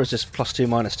 -1 or is this +2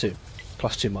 -2?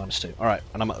 +2 -2. Alright,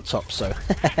 and I'm at the top, so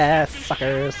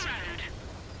suckers.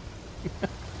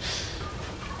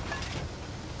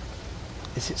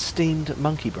 Is it steamed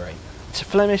monkey brain? It's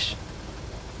Flemish.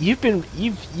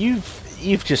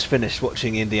 You've just finished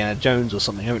watching Indiana Jones or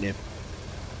something, haven't you?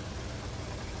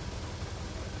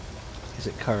 Is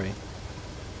it curry?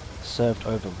 Served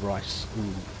over rice.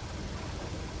 Ooh.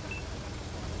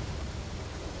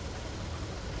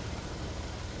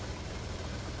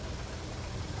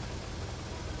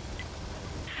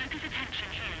 Focus attention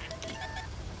here.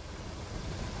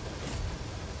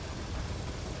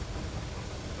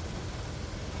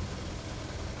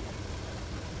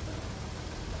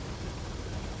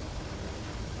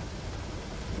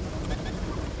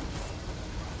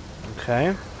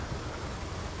 Okay.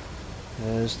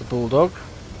 There's the bulldog.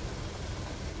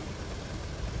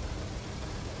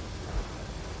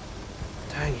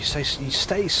 Dang, you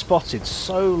stay spotted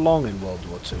so long in World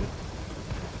War II.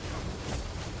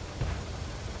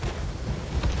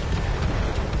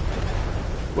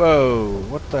 Whoa,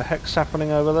 what the heck's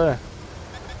happening over there?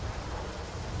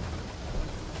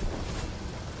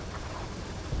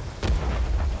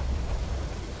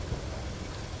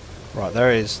 Right,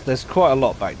 there's quite a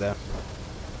lot back there.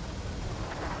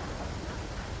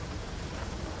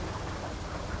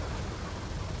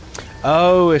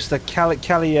 Oh, it's the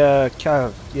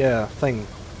yeah, thing.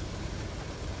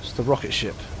 It's the rocket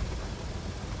ship.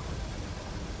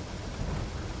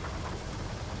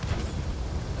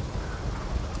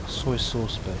 Soy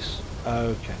sauce base.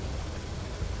 Okay.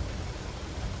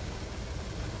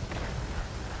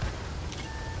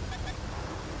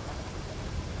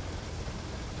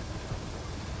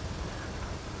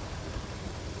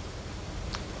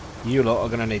 You lot are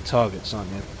going to need targets,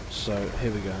 aren't you? So,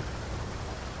 here we go.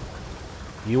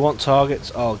 You want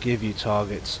targets? I'll give you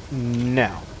targets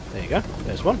now. There you go.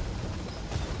 There's one.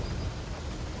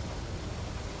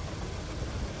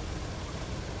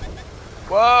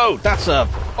 Whoa! That's a...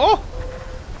 Oh!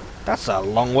 That's a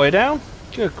long way down.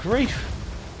 Good grief.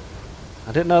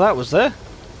 I didn't know that was there.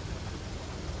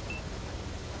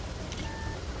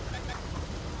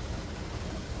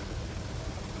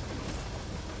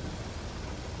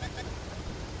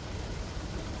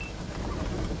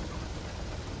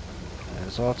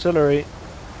 There's artillery.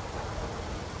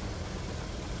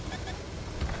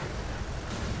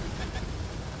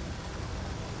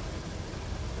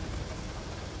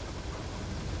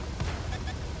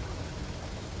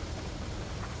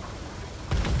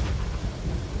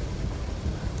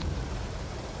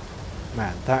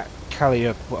 Man, that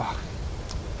Callio...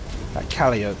 That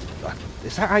Callio...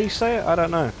 Is that how you say it? I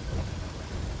don't know.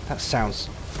 That sounds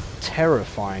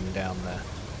terrifying down there.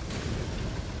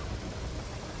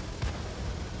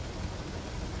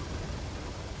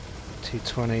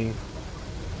 T20.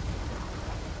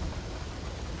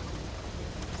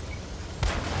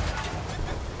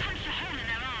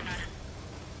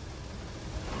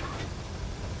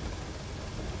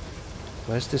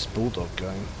 Where's this bulldog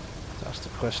going? That's the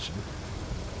question.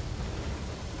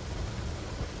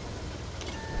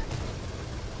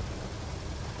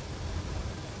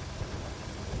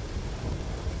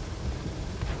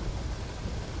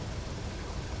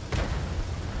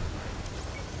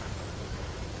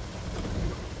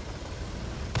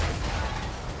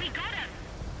 We got him.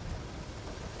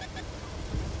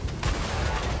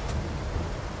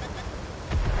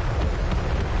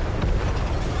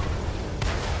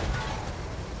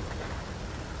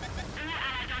 All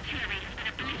Allied artillery has been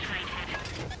obliterated.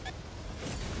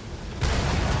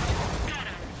 Got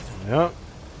him. Yeah.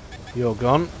 You're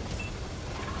gone.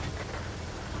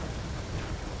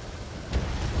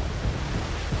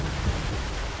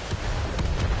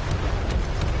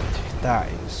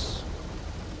 That is...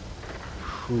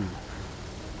 Whew.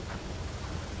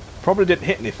 Probably didn't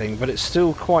hit anything, but it's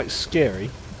still quite scary.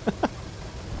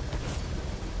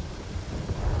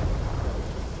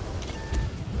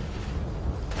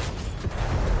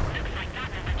 Looks like that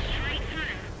one went straight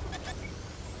through.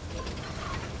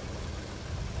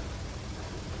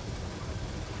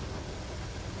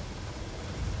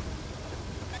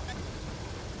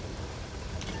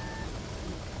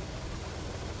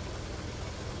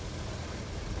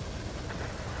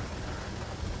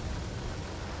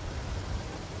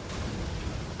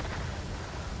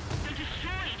 They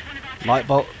destroyed one of our Light tanks.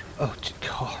 bolt. Oh,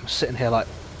 God, I'm sitting here like...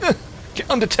 Get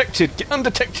undetected! Get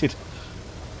undetected!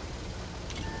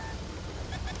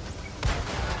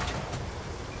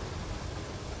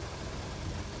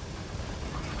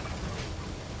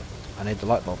 I need the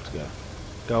light bulb to go.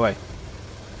 Go away.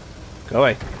 Go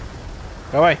away.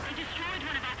 Go away. They destroyed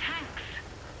one of our tanks.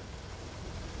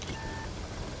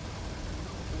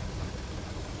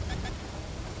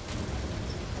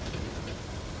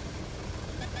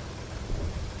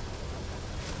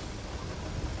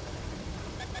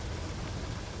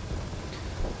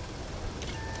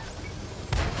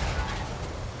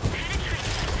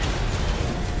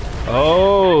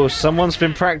 Oh, someone's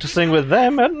been practicing with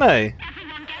them, haven't they?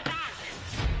 Everyone get back.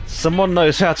 Someone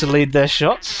knows how to lead their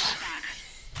shots.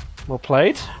 Well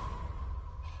played.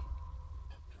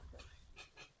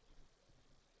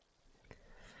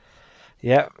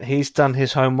 Yeah, he's done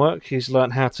his homework. He's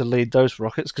learnt how to lead those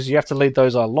rockets, because you have to lead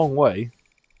those a long way.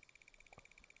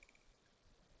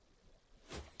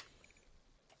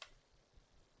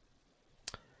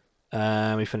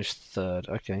 We finished third.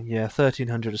 Okay, yeah,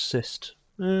 1,300 assist.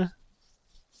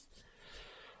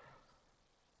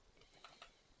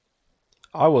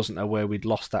 I wasn't aware we'd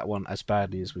lost that one as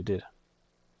badly as we did.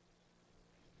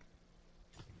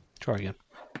 Try again.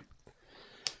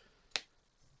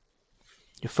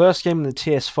 Your first game in the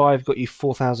TS5 got you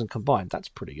 4,000 combined. That's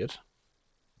pretty good.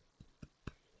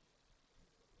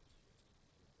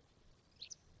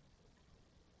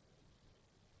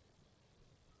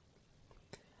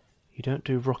 You don't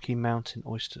do Rocky Mountain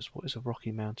oysters. What is a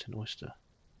Rocky Mountain oyster?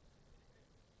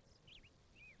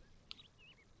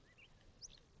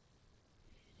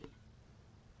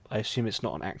 I assume it's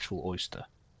not an actual oyster.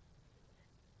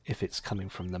 If it's coming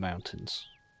from the mountains.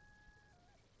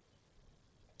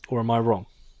 Or am I wrong?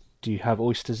 Do you have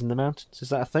oysters in the mountains? Is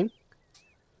that a thing?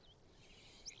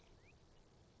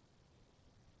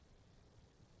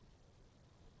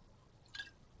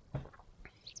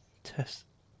 Test.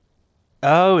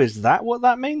 Oh, is that what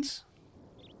that means?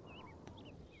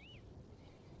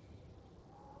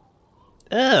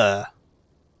 Ugh.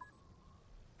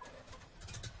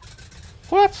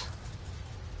 What?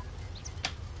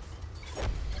 Let's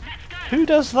go. Who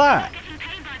does that? Getting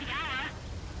paid by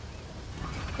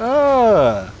the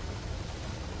hour. Ugh.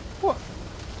 What?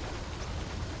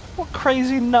 What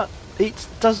crazy nut eats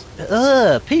does?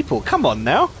 Ugh. People, come on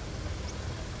now.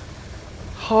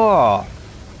 Oh.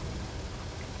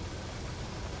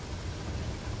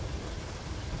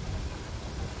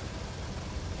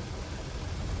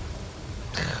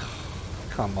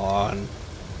 Come on.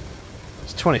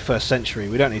 It's 21st century.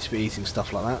 We don't need to be eating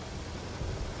stuff like that.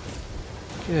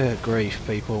 Good grief,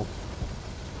 people.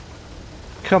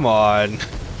 Come on.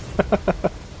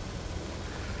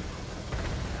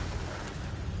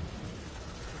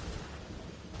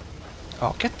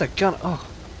 Oh, get the gun. Oh.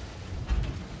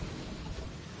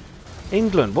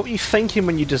 England, what were you thinking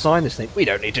when you designed this thing? We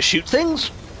don't need to shoot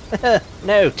things.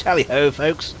 No, tally-ho,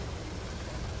 folks.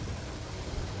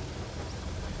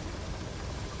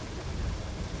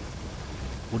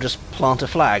 We'll just plant a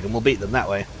flag and we'll beat them that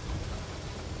way.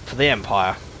 For the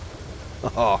Empire.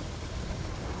 Oh.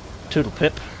 Toodle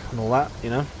pip and all that, you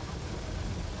know.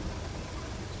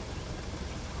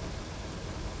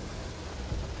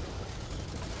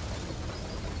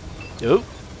 Oh,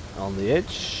 on the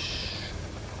edge.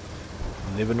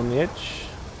 Living on the edge.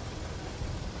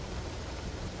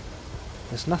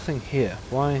 There's nothing here.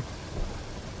 Why?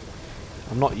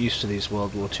 I'm not used to these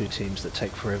World War II teams that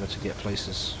take forever to get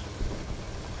places.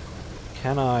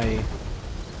 Can I...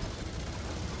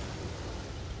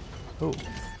 Oh.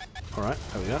 Alright,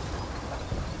 there we go.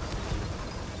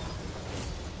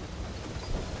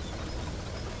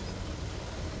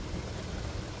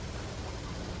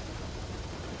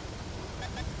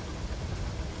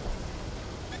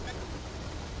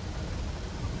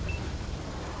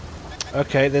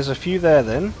 Okay, there's a few there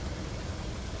then.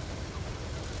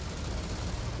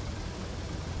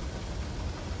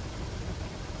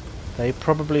 They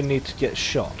probably need to get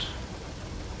shot.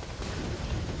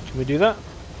 Can we do that?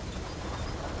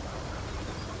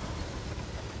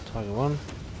 Tiger 1.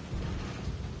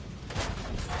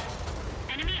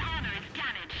 Enemy armor is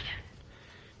damaged.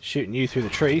 Shooting you through the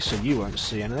tree so you won't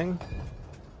see anything.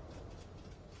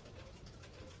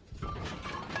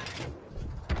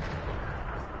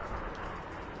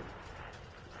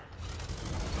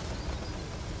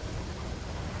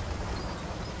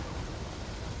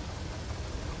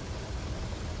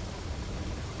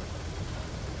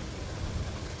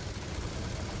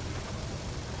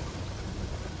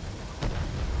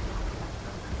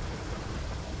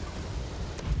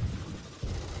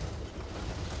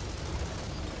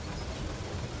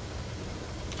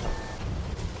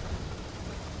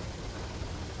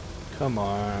 Come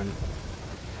on.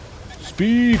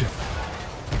 Speed!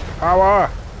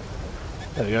 Power!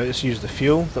 There we go, let's use the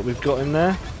fuel that we've got in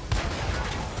there.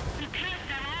 We pierced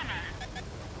their armor.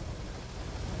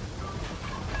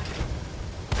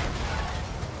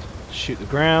 Shoot the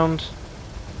ground.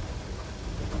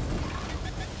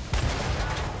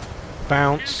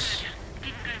 Bounce.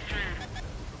 Didn't go through.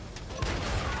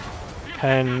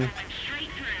 Pen. Went straight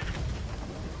through.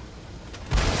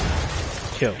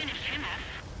 Kill. Finished him off.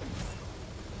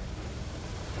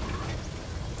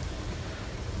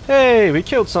 Hey, we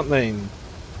killed something!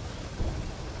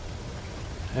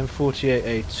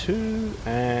 M48A2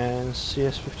 and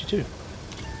CS52.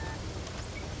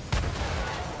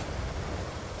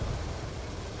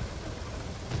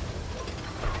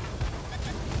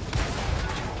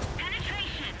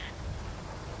 Penetration.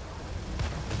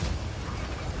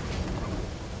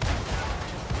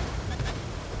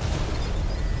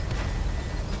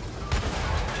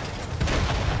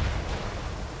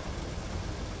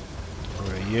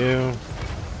 Where are you?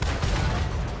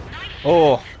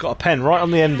 Oh, got a pen right on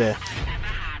the end there. I've ever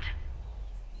had.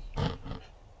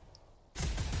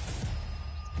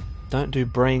 Don't do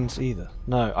brains either.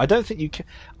 No, I don't think you can.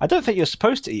 I don't think you're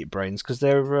supposed to eat brains because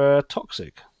they're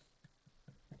toxic.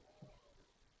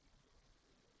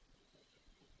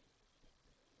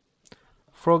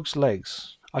 Frog's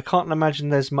legs. I can't imagine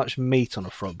there's much meat on a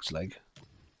frog's leg,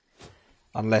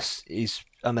 unless it's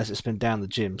been down the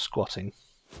gym squatting.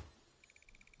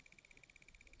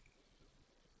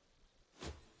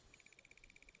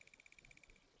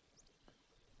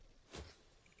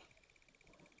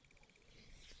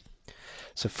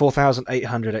 So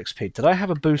 4,800 XP. Did I have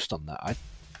a boost on that?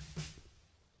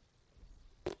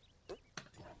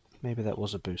 Maybe that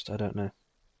was a boost. I don't know.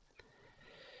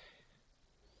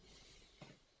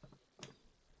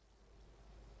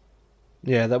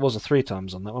 Yeah, that was a 3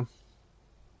 times on that one.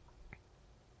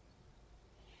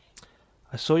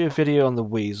 I saw your video on the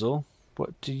Weasel.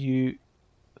 What did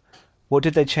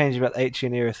they change about HE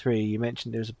in Era 3? You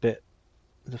mentioned there was a bit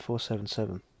of the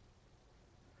 477.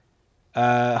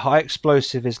 High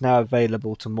explosive is now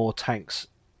available to more tanks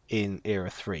in Era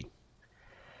 3.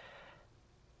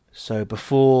 So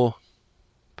before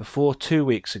 2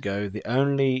 weeks ago, the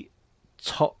only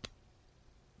top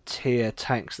tier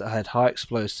tanks that had high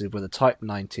explosive were the Type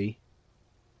 90.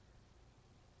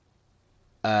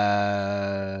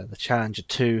 The Challenger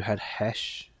 2 had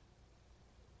Hesh.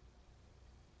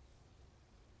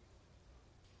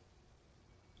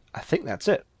 I think that's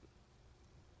it.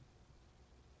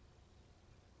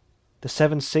 The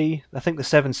 7C, I think the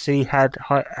 7C had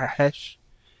Hesh.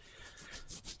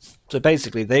 So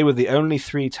basically, they were the only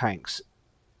 3 tanks,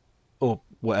 or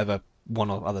whatever, one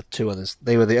or other 2 others.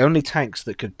 They were the only tanks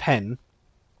that could pen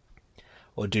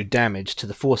or do damage to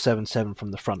the 477 from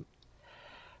the front.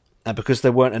 And because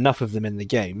there weren't enough of them in the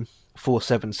game,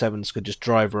 477s could just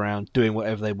drive around doing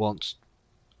whatever they want,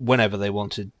 whenever they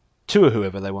wanted, to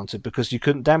whoever they wanted, because you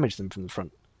couldn't damage them from the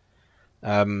front.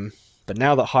 But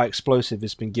now that high explosive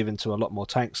has been given to a lot more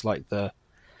tanks, like the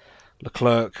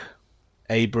Leclerc,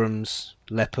 Abrams,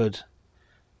 Leopard,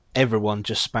 everyone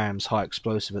just spams high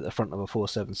explosive at the front of a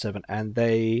 477, and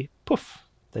they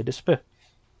disappear.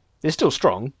 It's still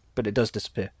strong, but it does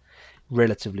disappear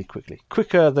relatively quickly,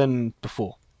 quicker than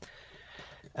before.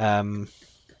 Um,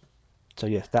 so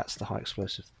yeah, that's the high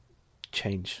explosive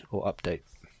change or update,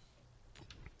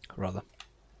 rather.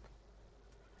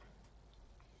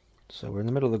 So we're in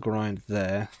the middle of the grind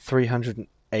there.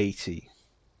 380.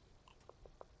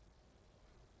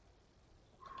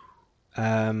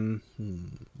 Um, hmm.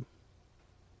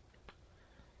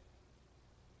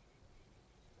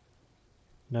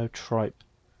 No tripe.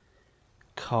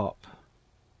 Carp.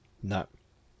 No.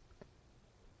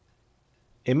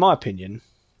 In my opinion,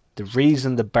 the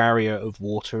reason the barrier of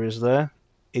water is there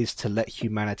is to let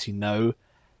humanity know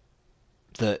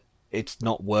that it's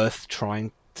not worth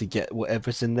trying to get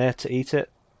whatever's in there to eat it.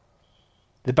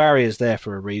 The barrier is there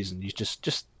for a reason. You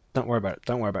just don't worry about it.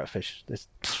 Don't worry about fish. Just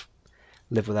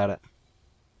live without it.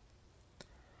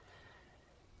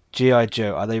 G.I.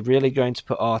 Joe, are they really going to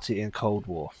put Artie in Cold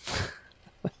War?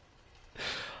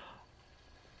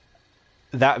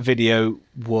 That video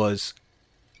was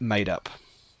made up.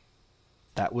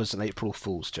 That was an April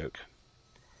Fool's joke.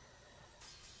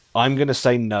 I'm going to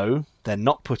say no. They're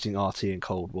not putting Artie in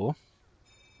Cold War.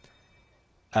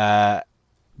 But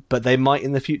they might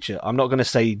in the future. I'm not going to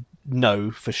say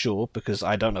no for sure because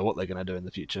I don't know what they're going to do in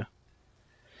the future.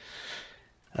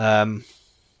 But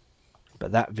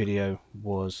that video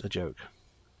was a joke.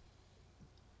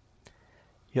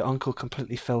 Your uncle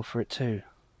completely fell for it too.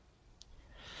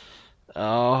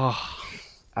 Oh,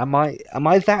 am I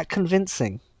that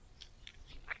convincing?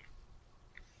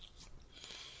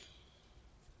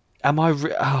 Am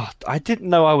I? I didn't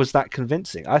know I was that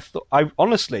convincing. I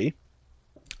honestly,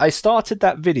 I started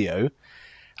that video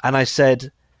and I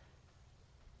said,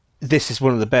 this is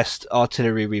one of the best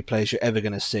artillery replays you're ever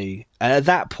going to see. And at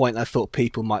that point, I thought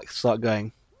people might start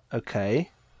going,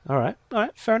 okay, all right,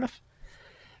 fair enough.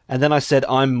 And then I said,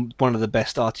 I'm one of the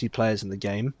best RT players in the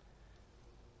game.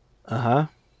 Uh-huh,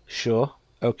 sure,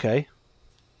 okay.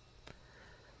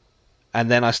 And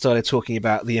then I started talking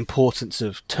about the importance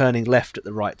of turning left at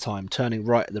the right time, turning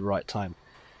right at the right time.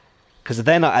 Because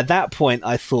then at that point,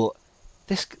 I thought,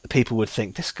 people would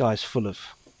think this guy's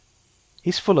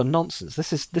he's full of nonsense.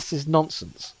 This is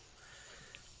nonsense.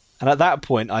 And at that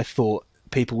point, I thought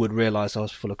people would realise I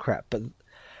was full of crap. But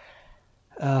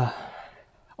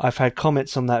I've had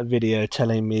comments on that video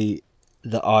telling me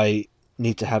that I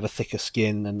need to have a thicker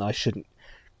skin and I shouldn't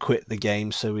quit the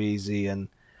game so easy and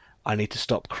I need to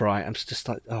stop crying. I'm just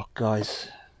like, oh, guys,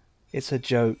 it's a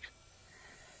joke.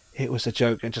 It was a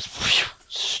joke and just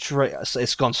straight.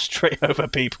 It's gone straight over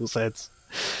people's heads.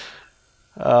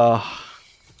 I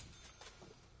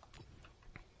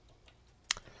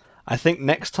think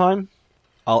next time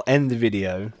I'll end the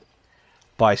video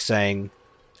by saying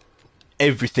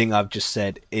everything I've just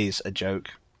said is a joke.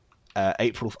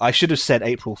 I should have said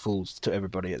April Fools to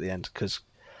everybody at the end because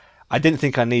I didn't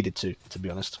think I needed to be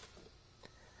honest.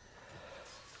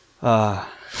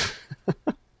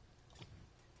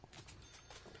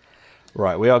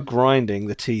 Right, we are grinding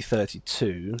the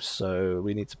T-32, so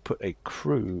we need to put a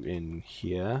crew in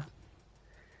here.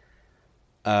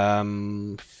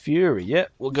 Fury, yeah,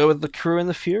 we'll go with the crew and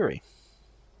the Fury.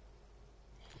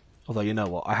 Although, you know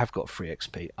what, I have got free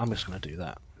XP. I'm just going to do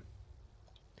that.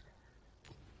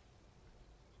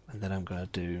 And then I'm going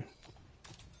to do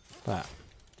that.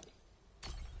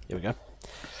 Here we go.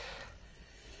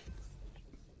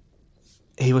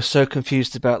 He was so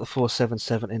confused about the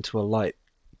 477 into a light.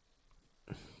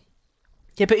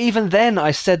 Yeah, but even then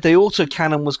I said the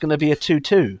autocannon was going to be a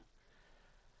 2-2.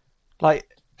 Like,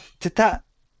 did that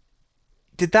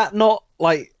not,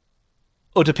 like,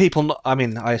 or do people not, I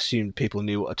mean, I assumed people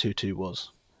knew what a 2-2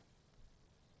 was.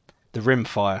 The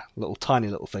rimfire, tiny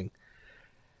little thing.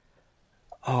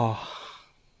 Oh.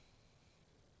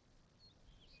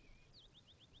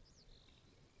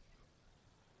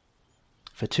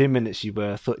 For 2 minutes you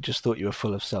just thought you were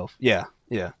full of self. Yeah,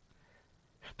 yeah.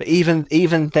 But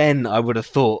even then I would have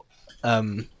thought,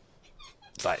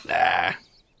 it's like, nah.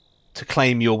 To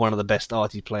claim you're one of the best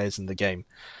arty players in the game.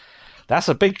 That's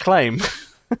a big claim.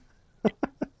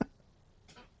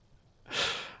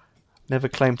 Never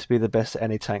claimed to be the best at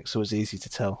any tank, so it's easy to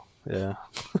tell. Yeah.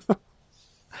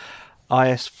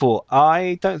 IS-4.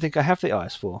 I don't think I have the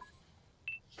IS-4.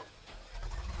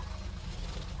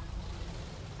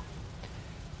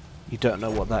 You don't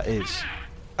know what that is.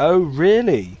 Oh,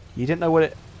 really? You didn't know what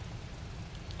it...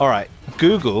 Alright,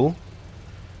 Google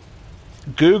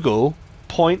 .22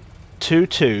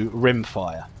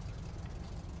 rimfire.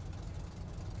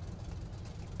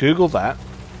 Google that.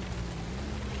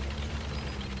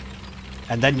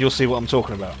 And then you'll see what I'm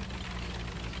talking about.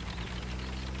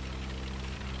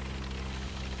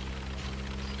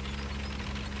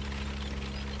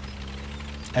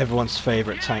 Everyone's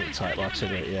favourite tank type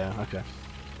artillery, yeah, okay.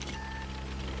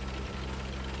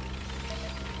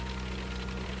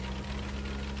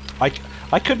 I,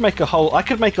 I could make a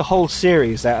whole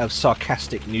series out of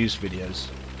sarcastic news videos.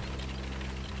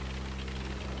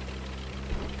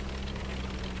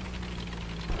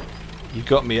 You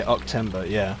got me at October,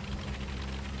 yeah.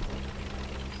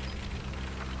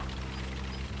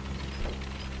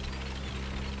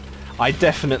 I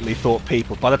definitely thought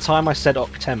people. By the time I said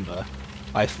October,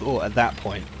 I thought at that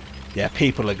point, yeah,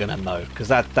 people are gonna know because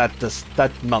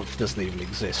that month doesn't even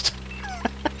exist.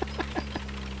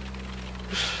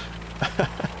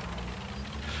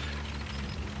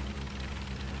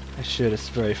 I should. It's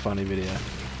a very funny video.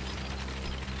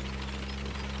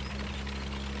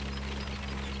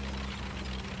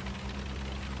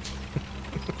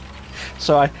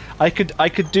 So I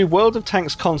could do World of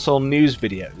Tanks console news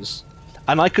videos,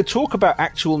 and I could talk about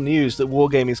actual news that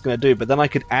Wargaming is going to do, but then I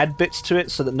could add bits to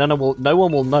it so that no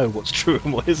one will know what's true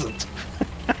and what isn't.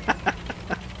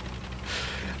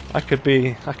 I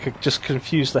could just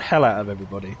confuse the hell out of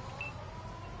everybody.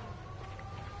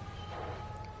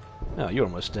 Oh, you're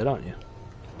almost dead, aren't you?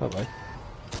 Bye bye.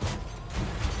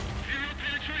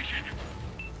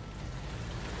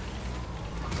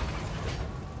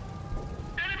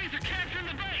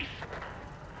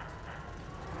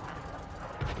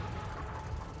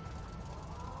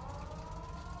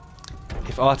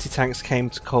 If arty tanks came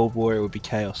to Cold War, it would be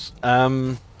chaos.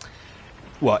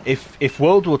 Well, if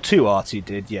World War II arty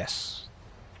did, yes.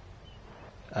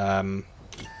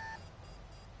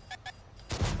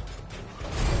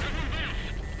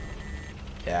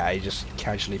 Yeah, you just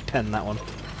casually penned that one.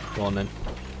 Go on then.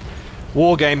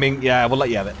 Wargaming, yeah, we'll let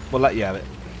you have it. We'll let you have it.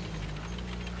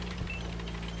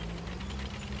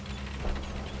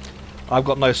 I've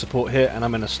got no support here, and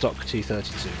I'm in a stock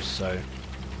T-32, so...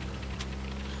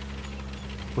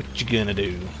 what you gonna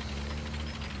do?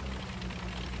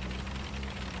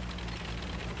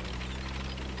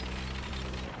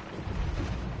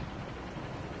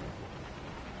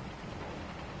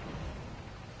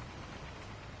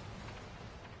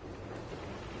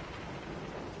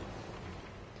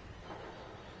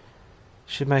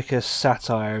 Should make a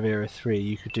satire of Era 3.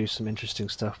 You could do some interesting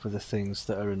stuff with the things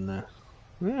that are in there.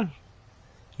 Yeah.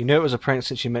 You know it was a prank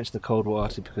since you mentioned the Cold War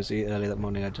arty because earlier that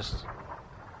morning I just...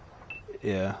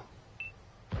 yeah.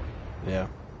 Yeah.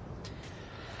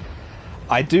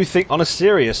 I do think, on a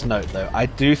serious note though, I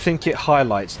do think it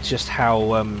highlights just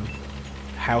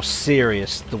how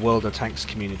serious the World of Tanks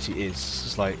community is.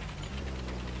 It's like,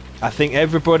 I think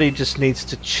everybody just needs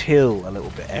to chill a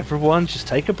little bit. Everyone, just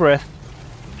take a breath.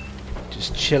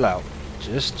 Just chill out.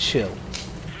 Just chill.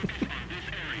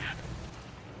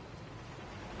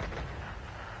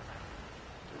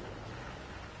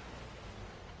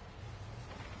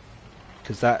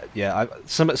 Because that, yeah,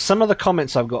 some of the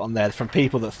comments I've got on there from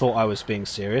people that thought I was being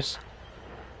serious.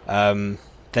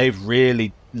 They've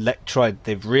really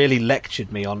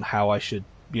lectured me on how I should,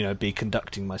 be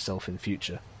conducting myself in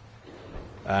future.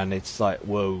 And it's like,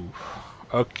 whoa,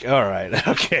 okay, all right,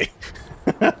 okay,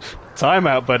 time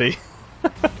out, buddy.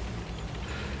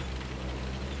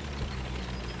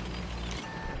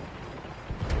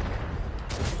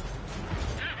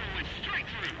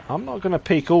 I'm not going to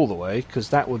peek all the way because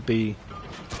that would be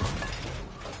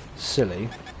silly.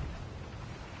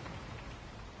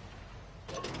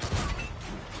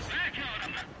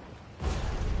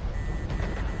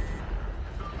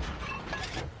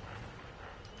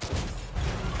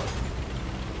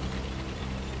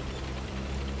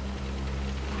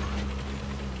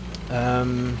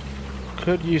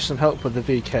 Could use some help with the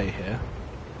VK here.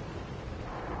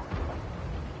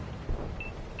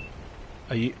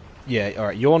 Are you? Yeah,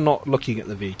 alright, you're not looking at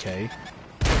the VK.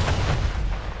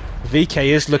 The VK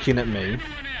is looking at me.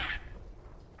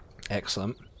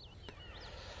 Excellent.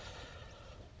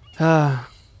 It's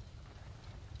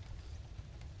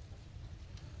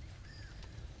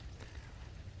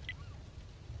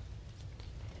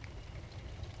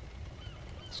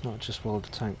not just World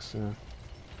of Tanks.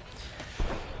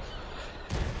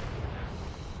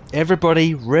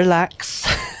 Everybody, relax.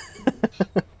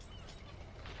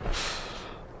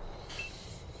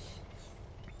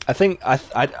 I think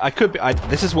I could be.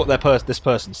 This is what this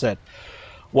person said.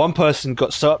 One person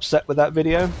got so upset with that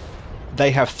video,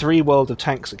 they have 3 World of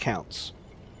Tanks accounts,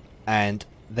 and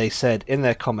they said in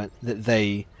their comment that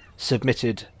they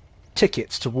submitted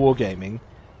tickets to Wargaming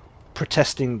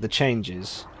protesting the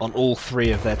changes on all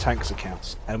 3 of their Tanks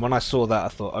accounts. And when I saw that, I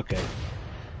thought, okay,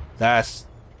 that's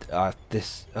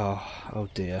this. Oh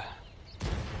dear.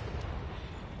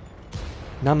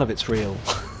 None of it's real.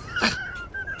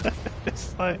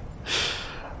 It's like,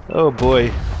 oh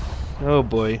boy, oh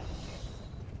boy.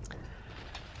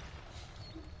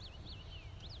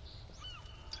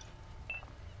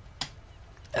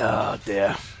 Oh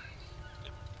dear.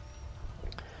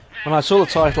 When I saw the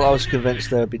title, I was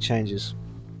convinced there would be changes.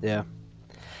 Yeah.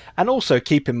 And also,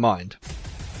 keep in mind,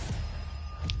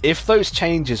 if those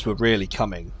changes were really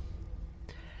coming,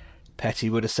 Petty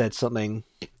would have said something,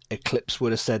 Eclipse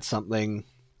would have said something,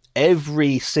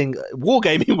 every single...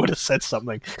 Wargaming would have said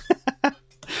something.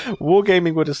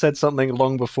 Wargaming would have said something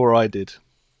long before I did.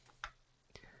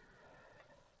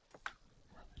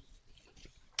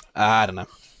 I don't know.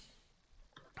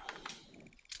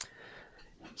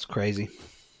 It's crazy.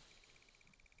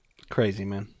 Crazy,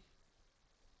 man.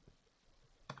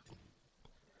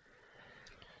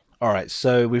 Alright,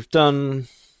 so we've done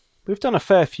a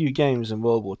fair few games in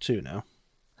World War II now.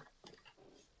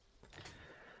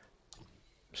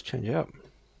 Let's change it up.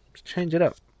 Let's change it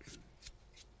up.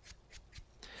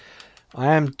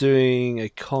 I am doing a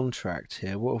contract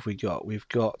here. What have we got? We've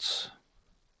got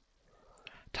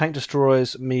tank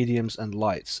destroyers, mediums, and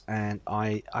lights. And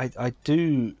I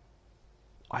do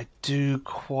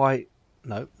quite...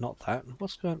 No, not that.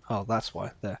 What's going... Oh, that's why.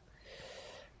 There.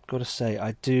 Got to say,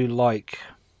 I do like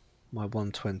my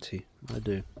 120. I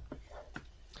do.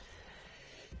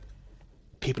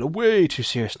 People are way too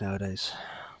serious nowadays.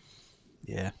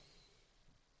 Yeah.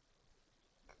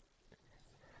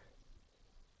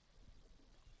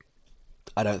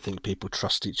 I don't think people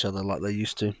trust each other like they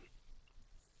used to.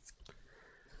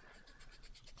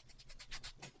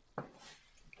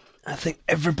 I think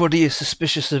everybody is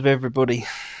suspicious of everybody.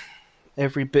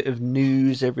 Every bit of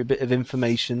news, every bit of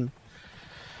information.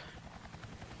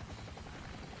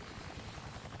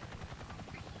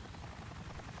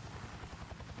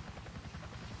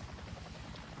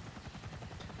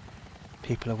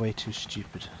 People are way too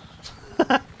stupid.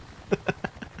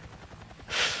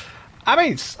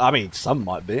 I mean, some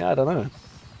might be. I don't know.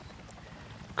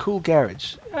 Cool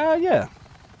garage. Yeah.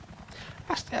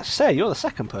 I say you're the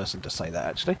second person to say that.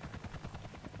 Actually,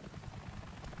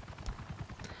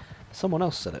 someone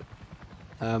else said it.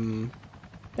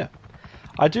 Yeah.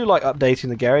 I do like updating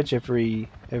the garage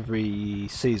every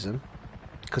season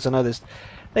because I know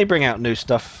they bring out new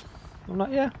stuff. I'm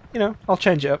like, yeah, I'll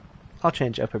change it up. I'll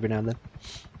change it up every now and then.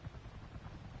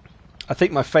 I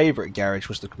think my favourite garage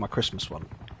was my Christmas one.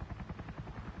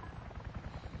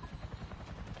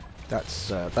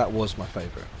 That was my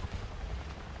favourite.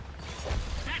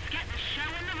 Let's get the show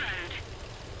on the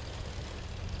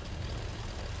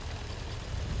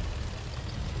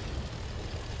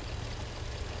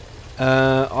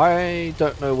road. I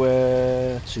don't know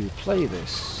where to play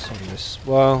this on this.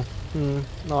 Well, no,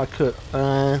 I could.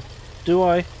 Do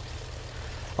I?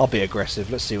 I'll be aggressive.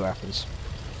 Let's see what happens.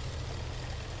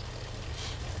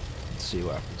 Let's see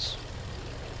what happens.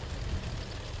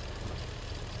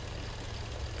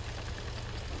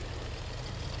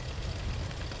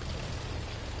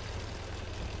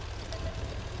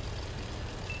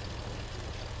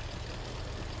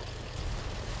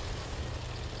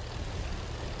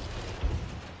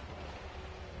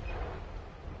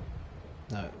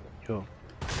 No, you're...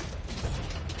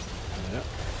 Yeah. I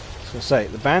was going to say,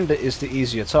 the bandit is the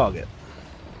easier target.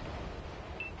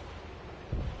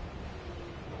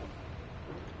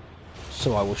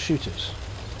 So I will shoot it.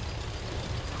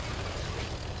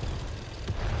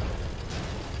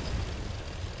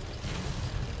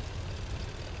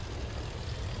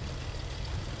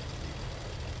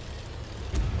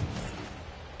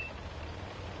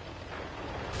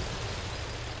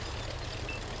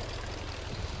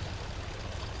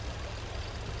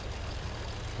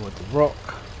 With the rock.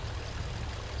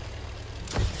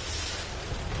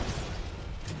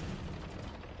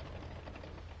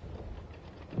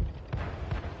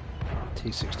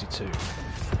 T62. Yep.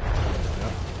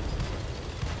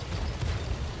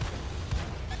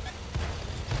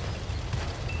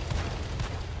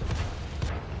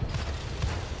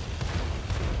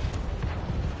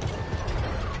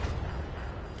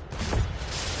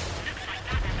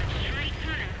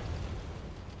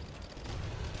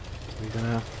 We're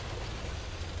gonna...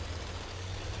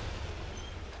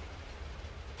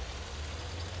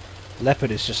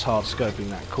 Leopard is just hard scoping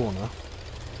that corner.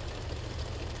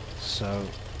 So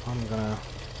I'm gonna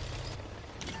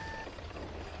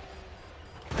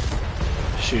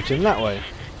shoot him that way.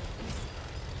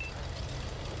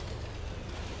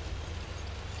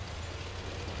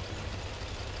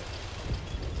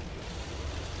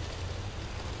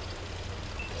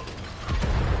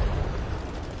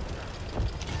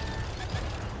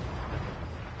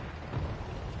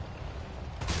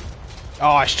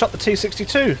 Oh, I shot the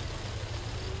T62.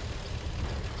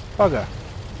 Bugger.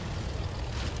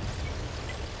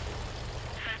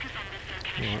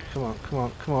 Come on, come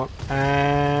on, come on.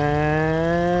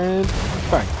 And...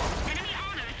 bang. Enemy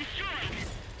armor is destroyed.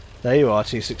 There you are,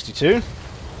 T62.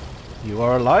 You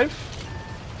are alive?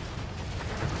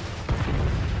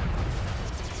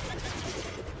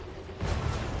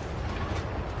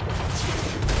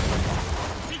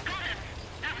 We got him.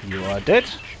 That was You close. are dead.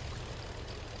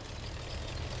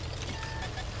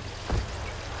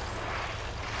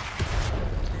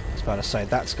 I was about to say,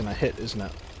 that's going to hit, isn't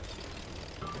it?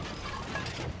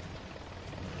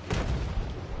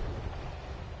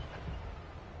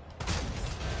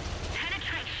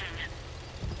 Penetration.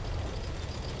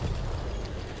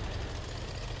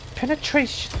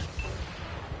 Penetration.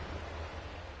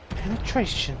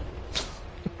 Penetration.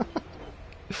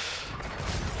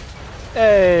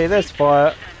 Hey, there's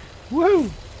fire. Woo!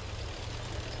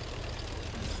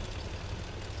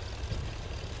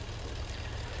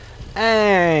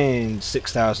 And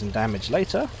 6,000 damage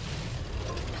later.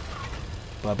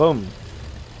 Ba-boom.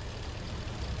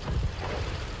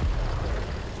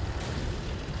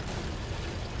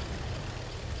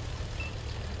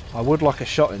 I would like a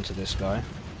shot into this guy.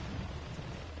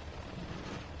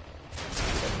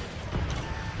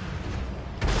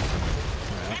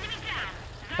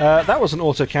 That was an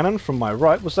autocannon from my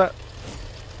right, was that?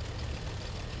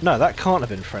 No, that can't have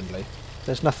been friendly.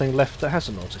 There's nothing left that has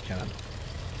an autocannon.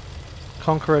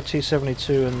 Conqueror,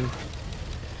 T-72 and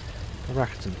a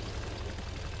Rakuten.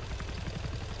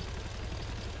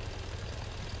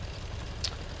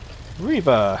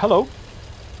 Reba, hello.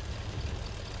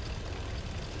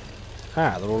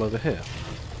 Ah, they're all over here.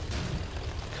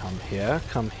 Come here,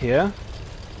 come here.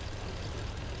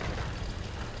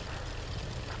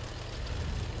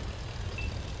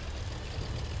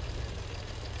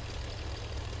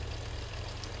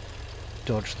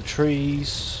 Dodge the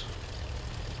trees.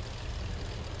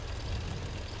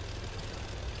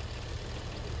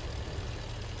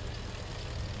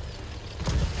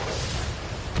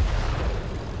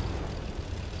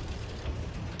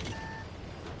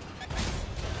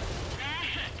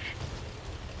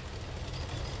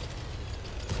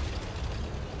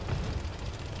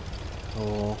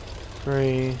 Four,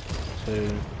 three, two,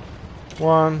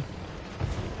 one.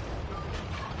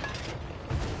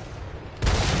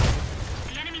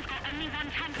 The enemy's got only one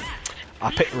tank left.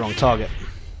 I picked the wrong target.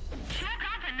 Chalk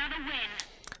up another win.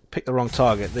 Picked the wrong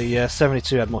target. The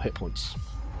 72 had more hit points.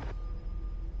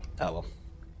 Oh well.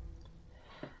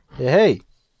 Yeah, hey,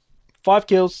 5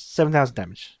 kills, 7,000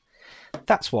 damage.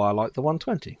 That's why I like the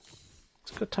 120.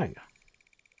 It's a good tank.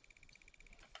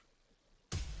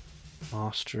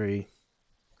 Mastery.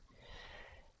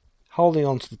 Holding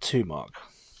on to the 2 mark.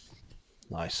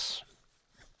 Nice.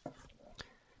 Oh,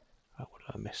 what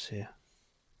did I miss here?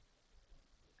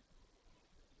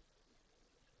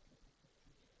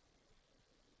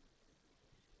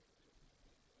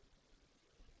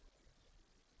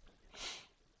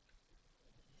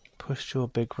 Push your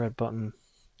big red button.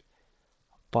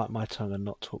 Bite my tongue and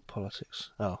not talk politics.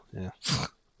 Oh, yeah.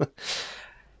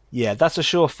 Yeah, that's a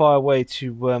surefire way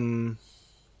to,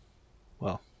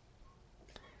 well,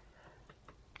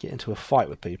 get into a fight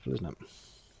with people, isn't it?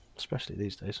 Especially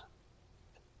these days.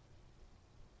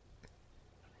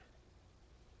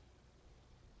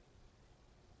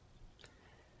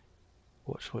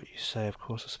 Watch what you say. Of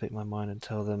course, I speak my mind and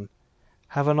tell them,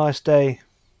 have a nice day.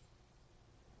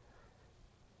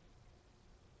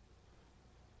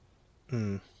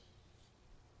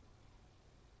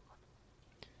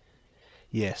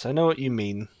 Yes, I know what you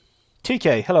mean.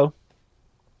 TK, hello.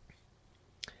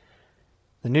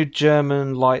 The new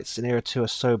German lights in Era 2 are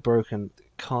so broken,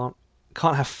 can't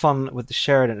have fun with the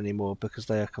Sheridan anymore because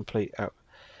they are complete out.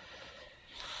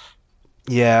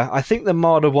 Yeah, I think the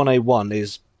Marder 1A1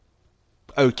 is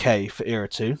okay for Era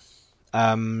 2.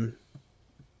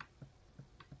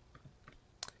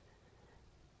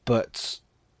 But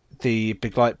the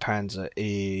Big Light Panzer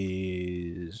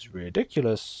is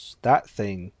ridiculous. That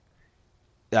thing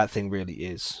really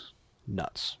is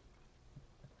nuts.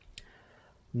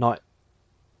 Night.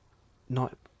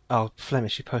 Oh,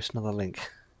 Flemish, you post another link.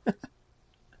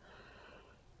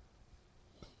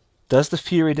 Does the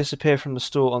Fury disappear from the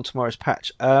store on tomorrow's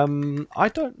patch? I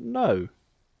don't know.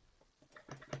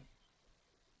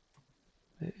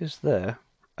 It is there.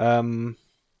 I'm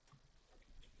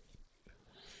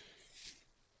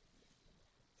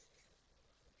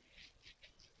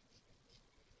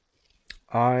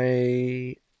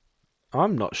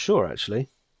not sure actually.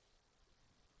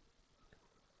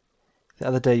 The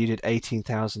other day you did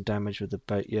 18,000 damage with the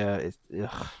boat. Yeah,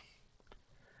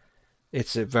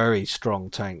 it's a very strong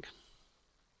tank.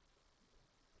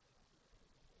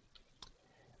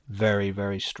 Very,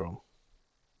 very strong.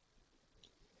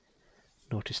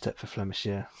 Naughty step for Flemish,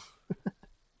 yeah.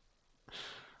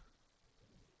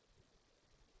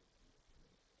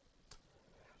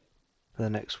 for the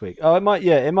next week. Oh, it might.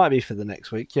 Yeah, it might be for the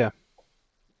next week. Yeah.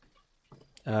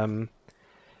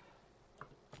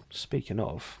 Speaking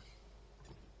of,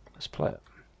 let's play it.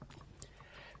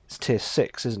 It's tier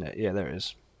 6, isn't it? Yeah, there it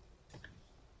is.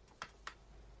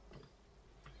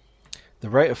 The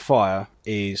rate of fire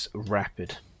is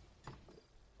rapid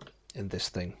in this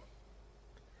thing.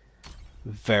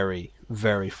 Very,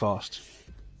 very fast.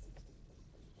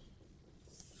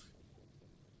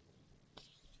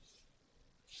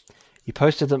 You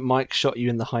posted that Mike shot you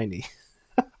in the hiney.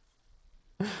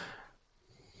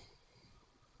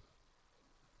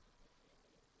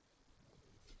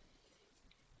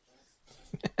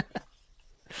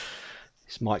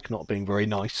 It's Mike not being very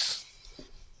nice.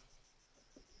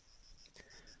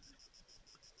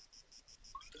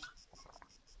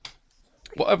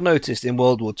 What I've noticed in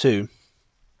World War II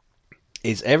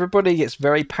is everybody gets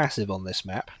very passive on this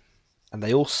map, and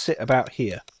they all sit about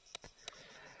here.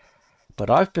 But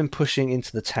I've been pushing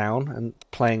into the town and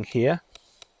playing here,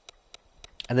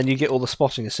 and then you get all the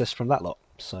spotting assists from that lot.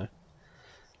 So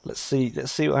let's see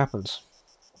what happens.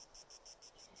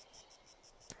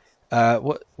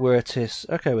 We're at tier.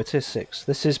 Okay, we're tier 6.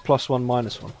 This is +1,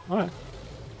 -1. All right,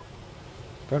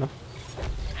 fair enough.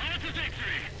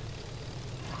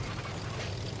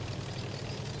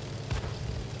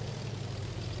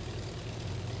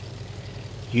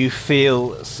 You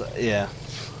feel, yeah.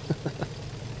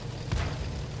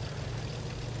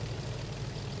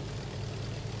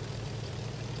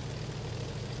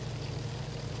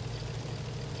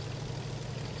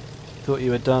 Thought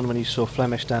you were done when you saw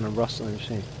Flemish down and Rust on the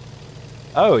machine.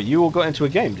 Oh, you all got into a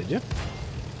game, did you?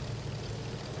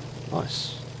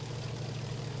 Nice.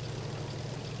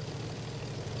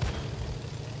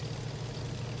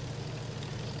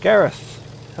 Gareth,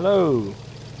 hello.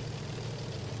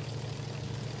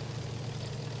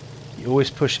 You always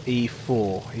push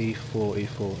E4, E4,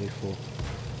 E4, E4,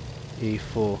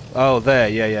 E4. Oh, there,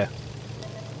 yeah.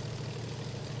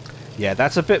 Yeah,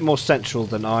 that's a bit more central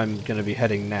than I'm going to be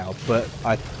heading now, but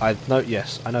I know,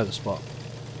 yes, I know the spot.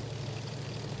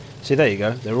 See, there you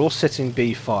go. They're all sitting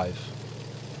B5.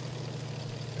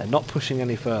 They're not pushing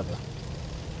any further.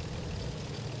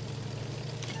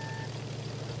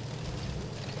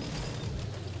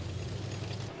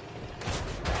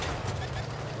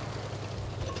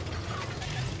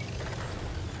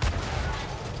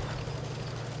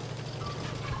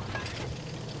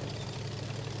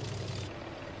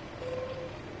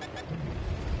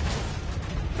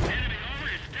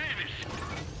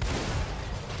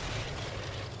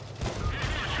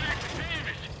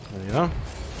 There you are.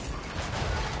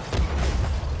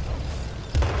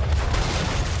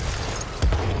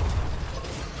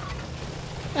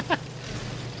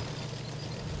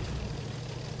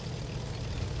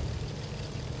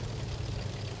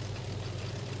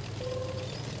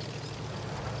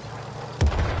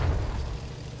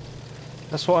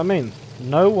 That's what I mean.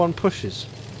 No one pushes.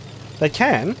 They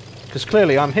can, because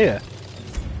clearly I'm here.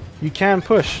 You can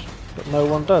push, but no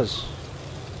one does.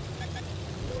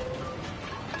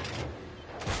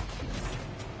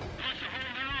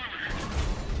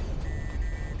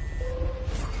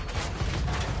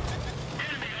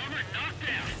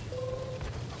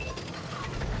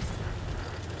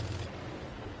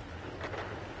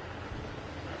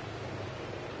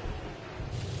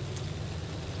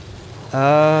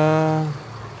 I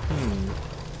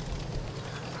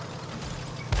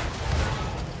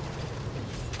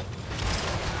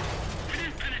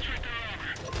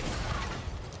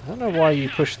don't know why you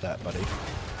pushed that, buddy.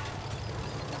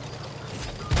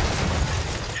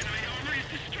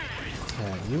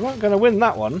 Yeah, you weren't going to win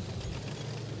that one.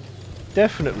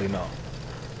 Definitely not.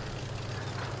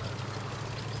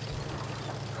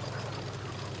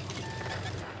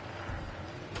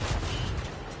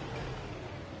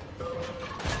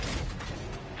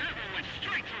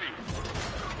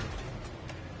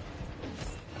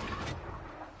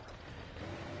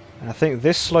 And I think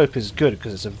this slope is good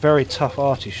because it's a very tough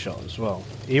arty shot as well.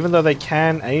 Even though they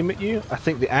can aim at you, I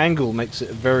think the angle makes it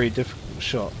a very difficult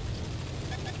shot.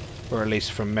 Or at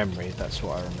least from memory, that's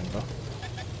what I remember.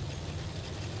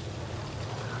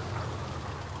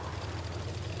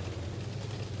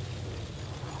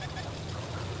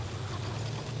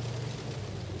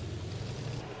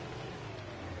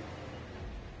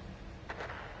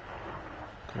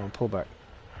 Come on, pull back.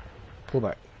 Pull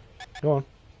back. Go on.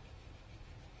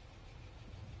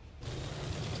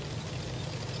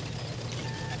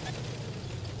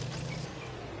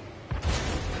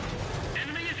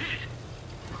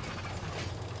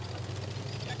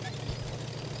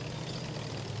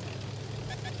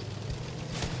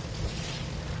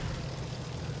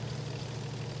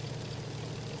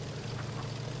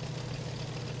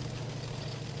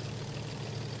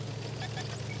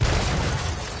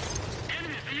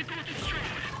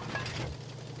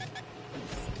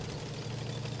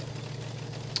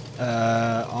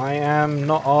 I am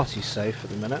not arty safe at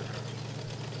the minute.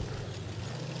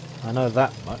 I know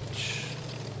that much.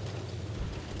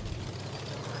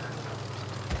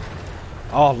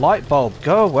 Oh, light bulb,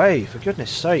 go away, for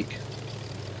goodness sake.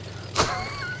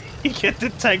 You get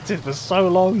detected for so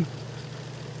long.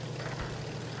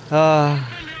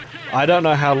 I don't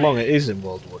know how long it is in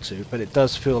World War II, but it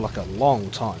does feel like a long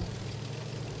time.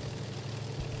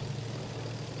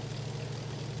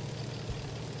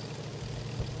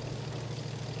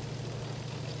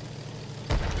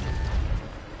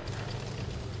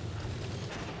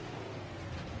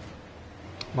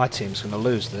 My team's going to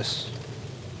lose this.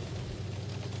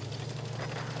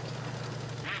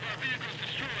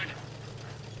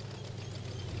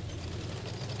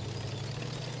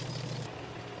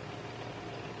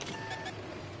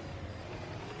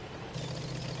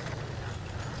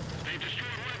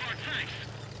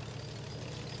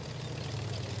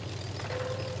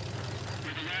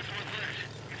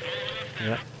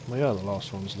 Yeah, we are the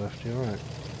last ones left, you're right.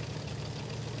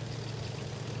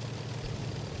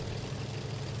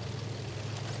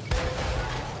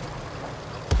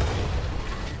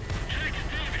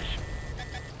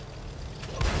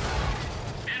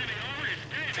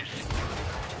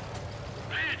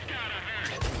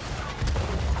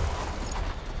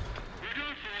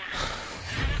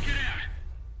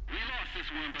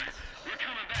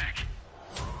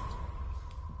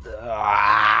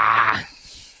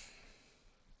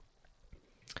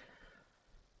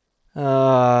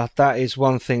 That is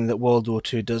one thing that World War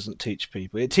II doesn't teach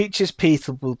people. It teaches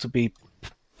people to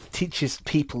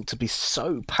be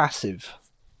so passive.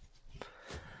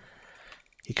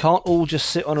 You can't all just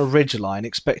sit on a ridgeline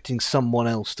expecting someone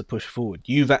else to push forward.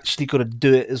 You've actually got to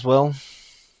do it as well.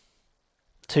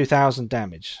 2,000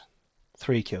 damage,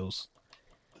 3 kills.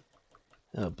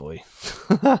 Oh boy.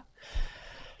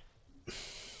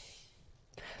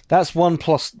 That is one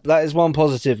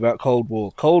positive about Cold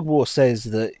War. Cold War says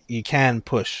that you can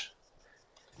push.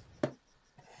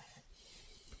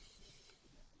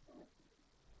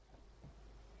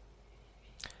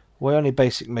 We're only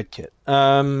basic medkit.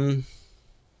 Don't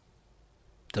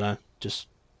know. Just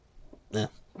yeah.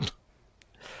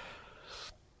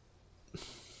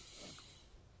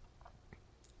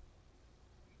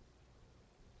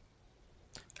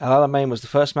 Alamein was the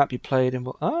first map you played in.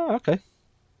 Oh, okay.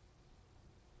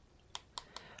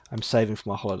 I'm saving for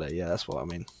my holiday. Yeah, that's what I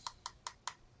mean.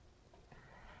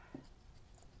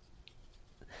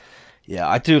 Yeah,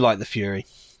 I do like the Fury.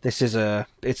 This is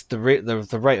it's the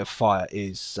rate of fire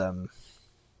is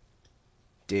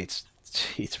it's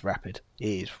rapid. It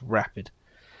is rapid.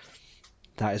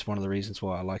 That is one of the reasons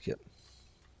why I like it.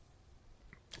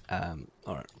 All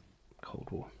right, Cold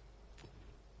War.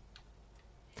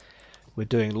 We're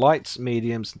doing lights,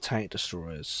 mediums, and tank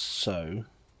destroyers. So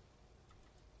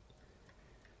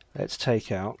let's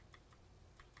take out.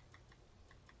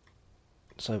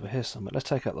 It's over here somewhere. Let's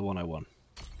take out the 101.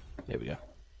 Here we go.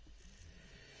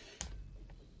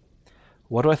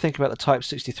 What do I think about the Type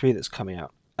 63 that's coming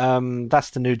out?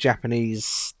 That's the new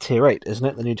Japanese Tier 8, isn't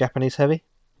it? The new Japanese heavy.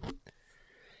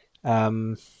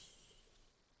 I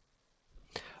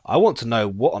want to know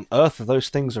what on earth are those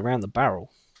things around the barrel.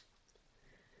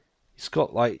 It's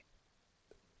got like,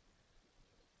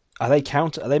 are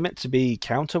they meant to be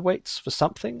counterweights for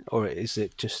something, or is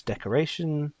it just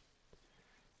decoration?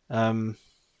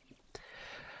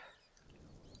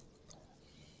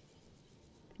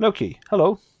 Loki,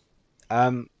 hello.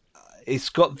 It's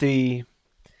got the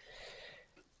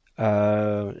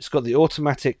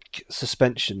automatic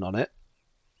suspension on it,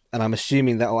 and I'm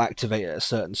assuming that will activate at a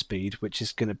certain speed, which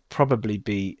is going to probably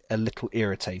be a little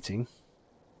irritating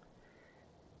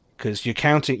because you'll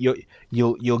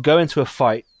go into a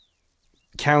fight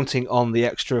counting on the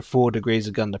extra 4 degrees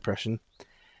of gun depression,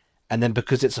 and then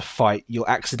because it's a fight, you'll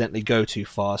accidentally go too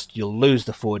fast. You'll lose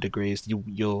the 4 degrees.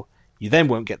 You then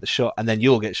won't get the shot, and then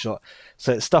you'll get shot.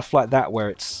 So it's stuff like that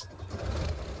where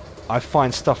I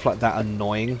find stuff like that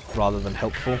annoying rather than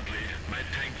helpful.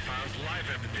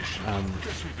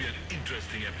 This will be an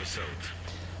interesting episode.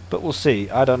 But we'll see.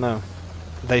 I don't know.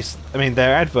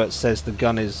 Their advert says the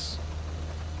gun is,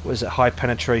 what is it, high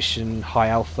penetration, high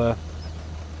alpha,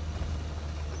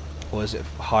 or is it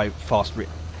high fast?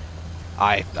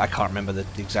 I can't remember the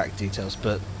exact details,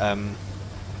 but I'll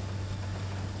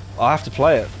have to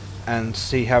play it and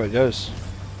see how it goes,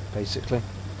 basically.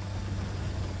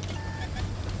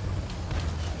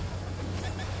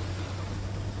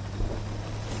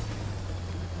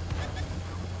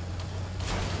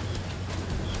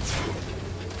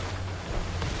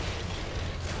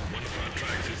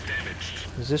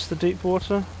 Is this the deep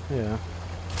water? Yeah.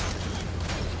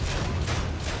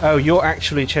 Oh, you're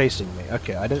actually chasing me.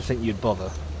 Okay, I didn't think you'd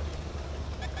bother.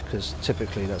 Because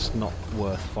typically that's not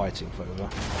worth fighting for over.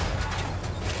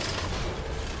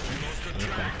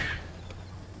 Okay.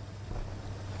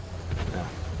 Yeah,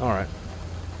 alright.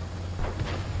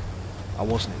 I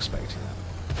wasn't expecting that.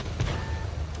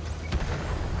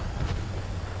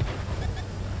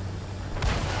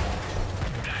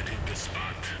 That hit the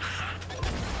spot.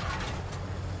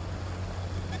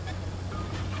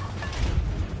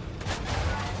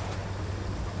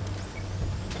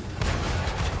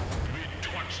 We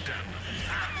torched them.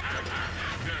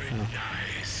 Very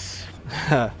nice.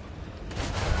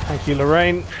 Thank you,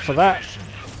 Lorraine, for that.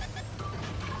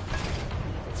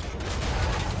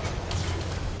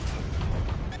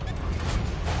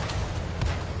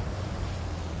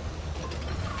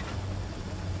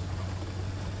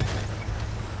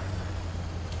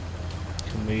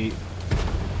 Can we...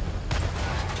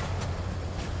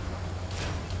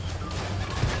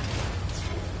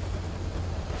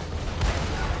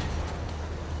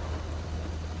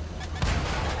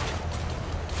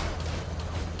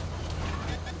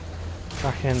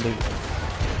 Back-end it.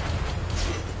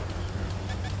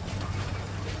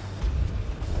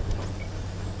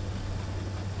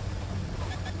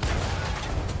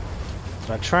 Did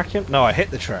I track him? No, I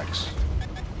hit the tracks.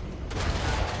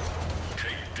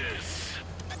 Take this.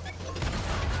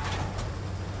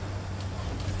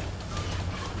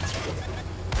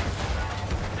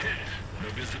 Hit. No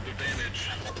visible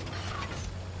damage.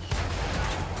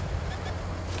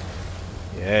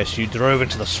 Yes, you drove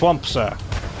into the swamp, sir.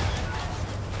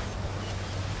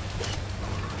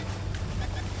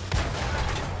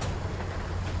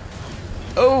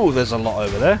 Oh, there's a lot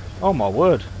over there. Oh my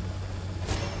word.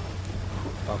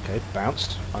 Okay,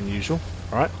 bounced. Unusual.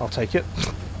 Alright, I'll take it.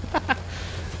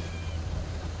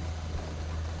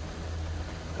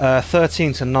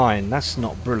 13 to 9. That's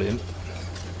not brilliant.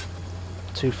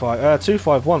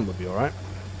 251 would be alright.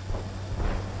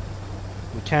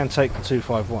 We can take the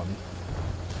 251.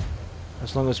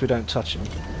 As long as we don't touch him.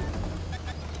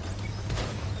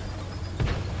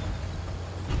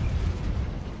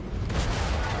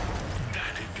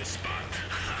 That hit the spot.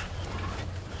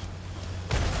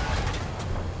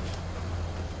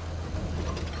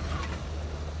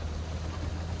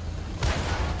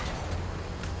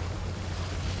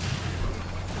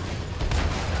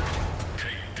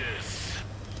 Take this.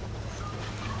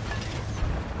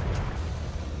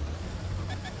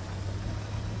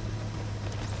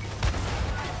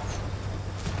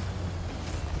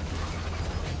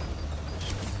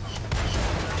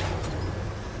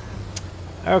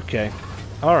 Okay.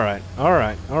 Alright,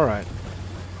 alright, alright.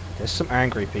 There's some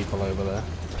angry people over there.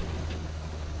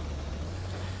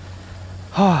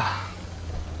 Ah.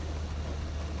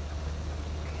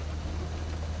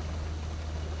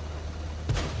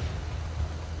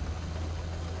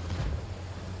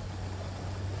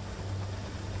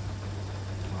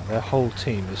 Their whole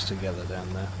team is together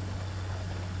down there.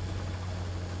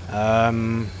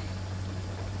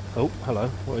 Oh, hello.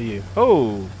 What are you?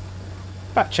 Oh!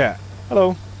 Bat chat.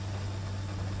 Hello.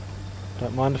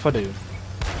 Don't mind if I do.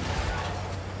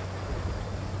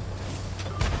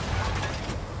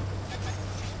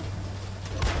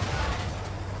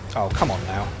 Oh, come on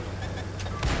now.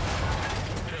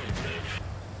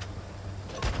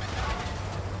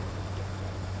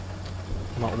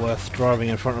 Not worth driving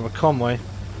in front of a convoy.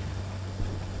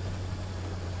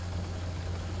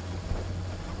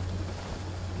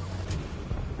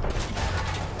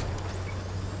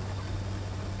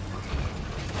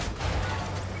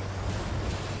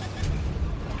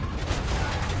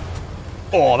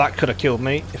 Oh, that could have killed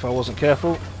me if I wasn't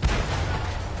careful.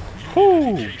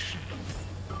 Whoo!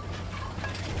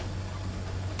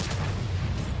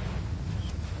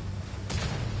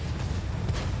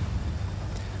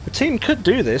 The team could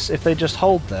do this if they just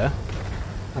hold there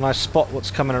and I spot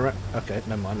what's coming around. Okay,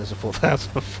 never mind, there's a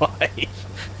 4005.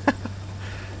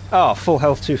 Oh, full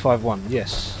health 251,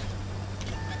 yes.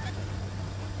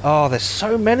 Oh, there's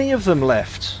so many of them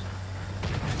left.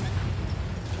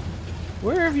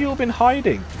 Where have you all been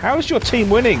hiding? How is your team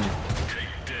winning?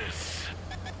 Take this.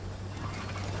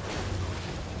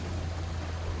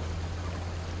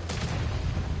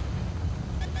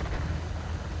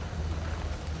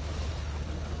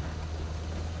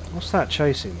 What's that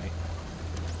chasing me?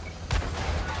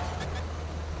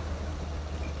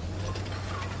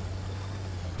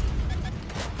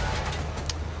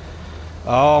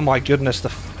 Oh my goodness,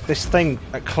 this thing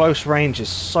at close range is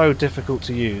so difficult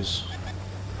to use.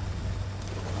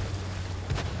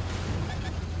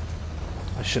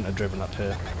 I shouldn't have driven up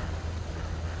here.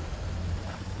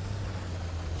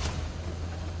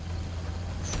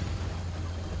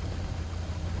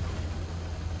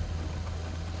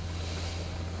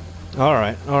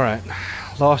 Alright, alright.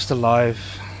 Last alive.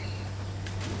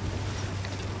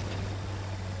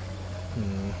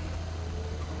 Hmm.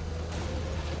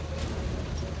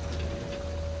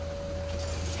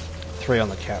 Three on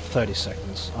the cap, 30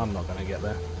 seconds. I'm not going to get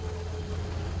there.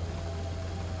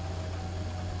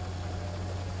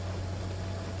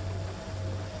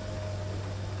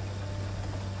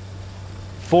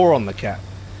 Four on the cap.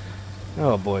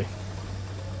 Oh boy.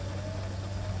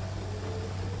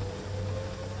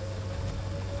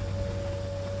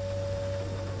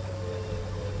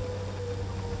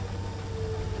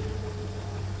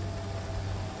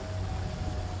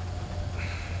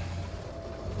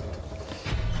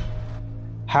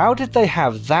 How did they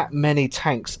have that many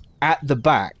tanks at the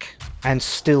back and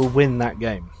still win that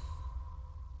game?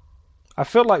 I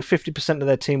feel like 50% of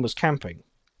their team was camping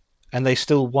and they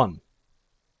still won.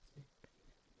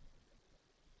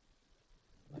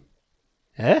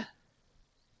 Eh?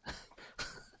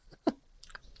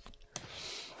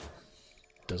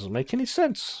 Doesn't make any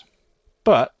sense.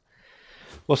 But,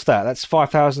 what's that? That's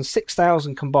 5,000,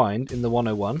 6,000 combined in the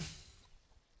 101,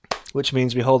 which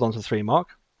means we hold on to 3 mark.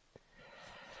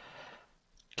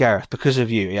 Gareth, because of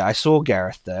you. Yeah, I saw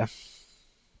Gareth there.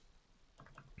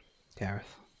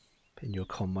 Gareth, in your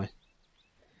convoy.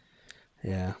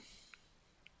 Yeah.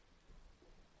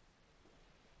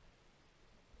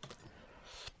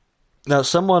 Now,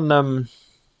 someone,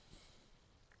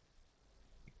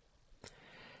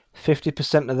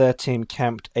 50% of their team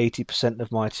camped, 80%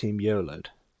 of my team YOLO'd.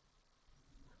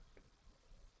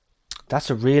 That's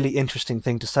a really interesting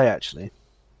thing to say, actually.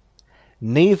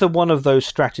 Neither one of those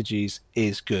strategies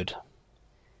is good.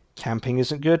 Camping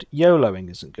isn't good, YOLOing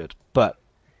isn't good. But,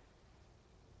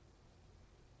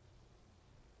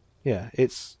 yeah,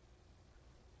 it's...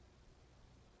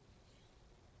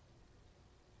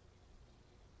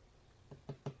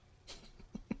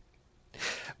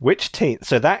 Which team...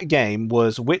 So that game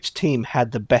was which team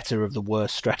had the better of the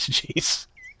worst strategies.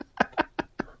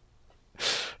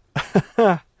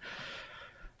 uh,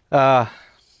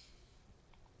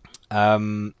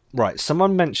 right,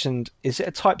 someone mentioned... Is it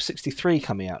a Type 63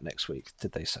 coming out next week,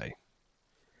 did they say?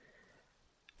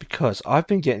 Because I've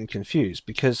been getting confused,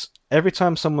 because every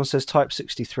time someone says Type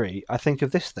 63, I think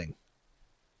of this thing.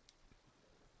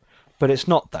 But it's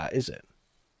not that, is it?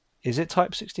 Is it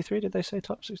Type 63? Did they say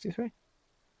Type 63?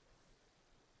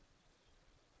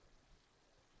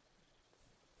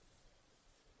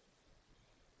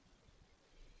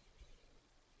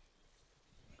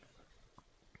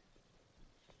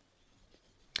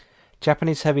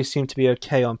 Japanese heavies seem to be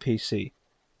okay on PC.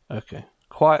 Okay.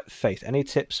 Quiet Faith. Any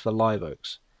tips for live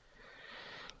oaks?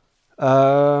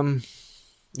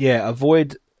 Yeah,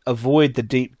 avoid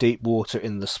the deep water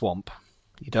in the swamp.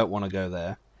 You don't want to go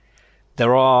there.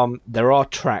 There are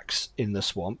tracks in the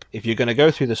swamp. If you're going to go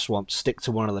through the swamp, stick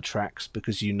to one of the tracks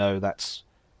because you know that's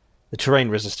the terrain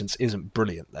resistance isn't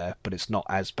brilliant there, but it's not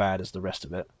as bad as the rest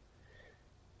of it.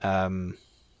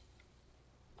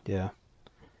 Yeah,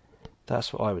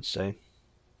 that's what I would say.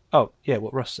 Oh, yeah,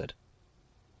 what Russ said.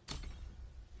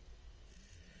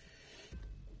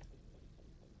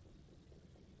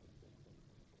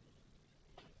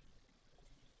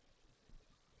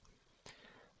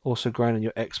 Also grind on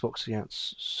your Xbox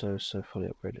accounts, so fully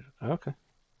upgraded. Oh, okay.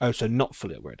 Oh, so not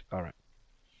fully upgraded. All right.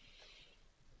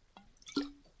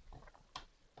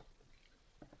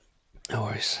 No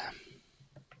worries.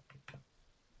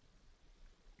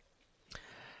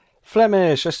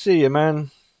 Flemish, I see you,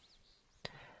 man.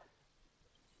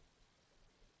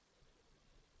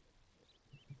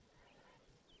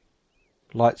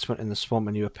 Lights went in the swamp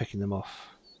and you were picking them off.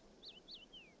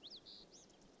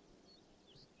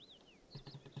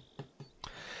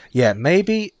 Yeah,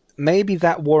 maybe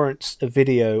that warrants a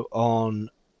video on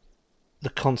the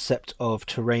concept of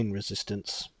terrain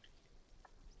resistance.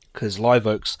 Because Live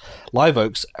Oaks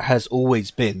has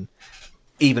always been,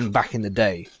 even back in the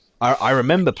day. I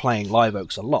remember playing Live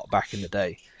Oaks a lot back in the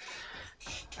day.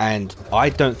 And I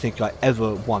don't think I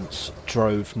ever once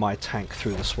drove my tank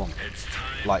through the swamp. It's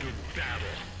time Like, to battle.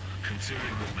 Considering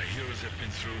what my heroes have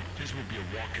been through, this will be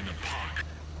a walk in the park.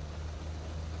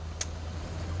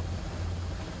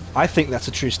 I think that's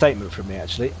a true statement from me,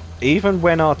 actually. Even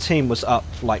when our team was up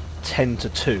like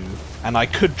 10-2, and I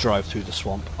could drive through the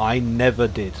swamp, I never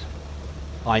did.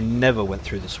 I never went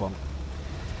through the swamp.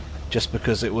 Just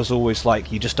because it was always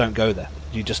like, you just don't go there.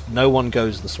 No one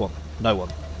goes the swamp. No one.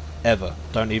 Ever.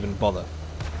 Don't even bother.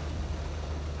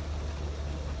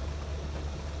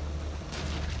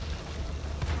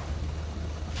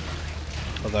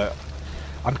 Although,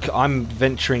 I'm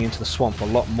venturing into the swamp a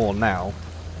lot more now.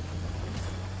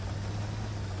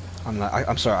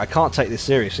 I'm sorry, I can't take this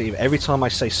seriously. Every time I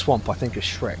say swamp, I think of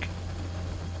Shrek.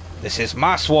 This is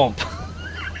my swamp!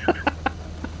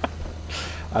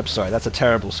 I'm sorry, that's a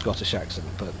terrible Scottish accent,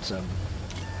 but...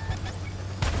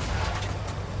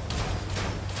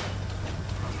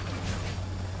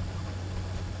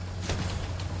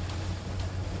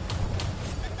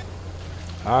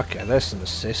 Okay, there's some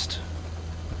assist.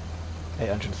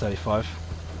 835.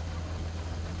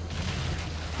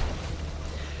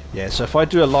 Yeah, so if I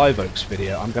do a Live Oaks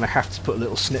video, I'm going to have to put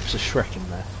little snips of Shrek in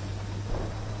there.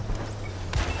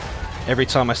 Every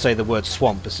time I say the word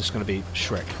swamp, it's just going to be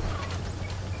Shrek.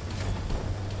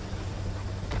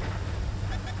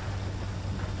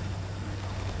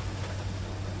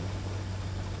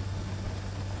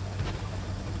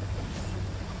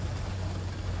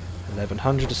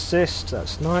 $1,100 assist,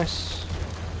 that's nice.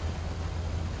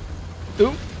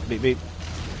 Ooh, beep beep.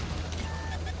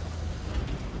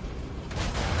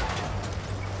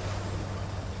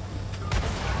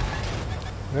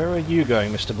 Where are you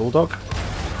going, Mr. Bulldog?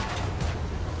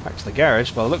 Back to the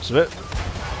garage, by the looks of it.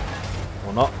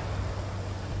 Or not.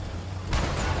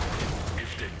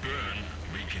 If they burn,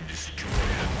 we can destroy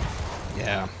them.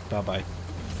 Yeah, bye-bye.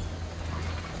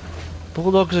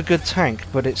 Bulldog's a good tank,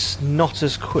 but it's not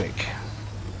as quick.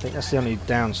 I think that's the only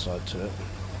downside to it.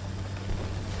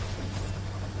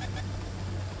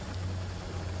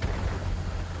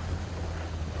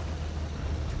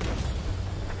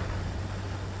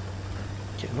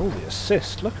 Getting all the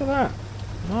assists, look at that.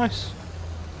 Nice.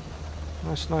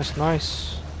 Nice, nice,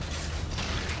 nice.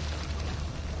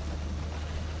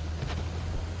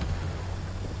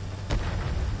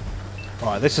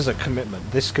 Alright, this is a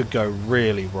commitment. This could go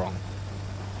really wrong.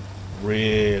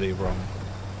 Really wrong.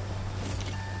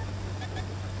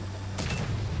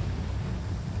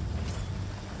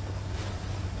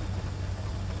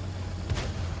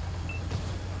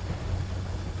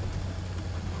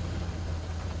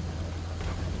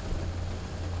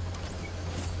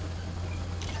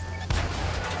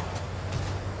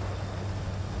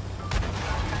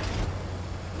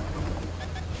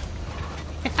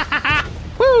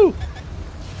 Woo!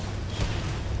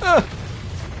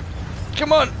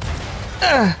 Come on! We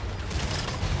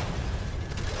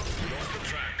lost the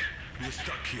track. We're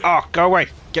stuck here. Oh, go away!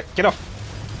 Get off!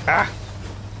 Ah!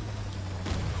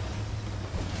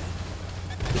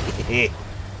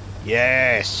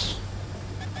 Yes!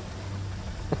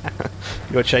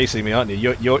 You're chasing me, aren't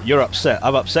you? You're upset.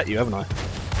 I've upset you, haven't I?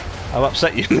 I've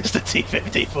upset you, Mr.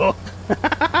 T-54.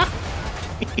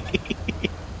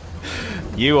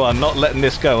 You are not letting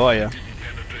this go, are you? Didn't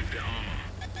penetrate the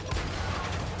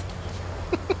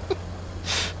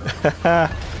armor.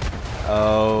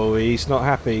 Oh, he's not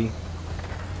happy.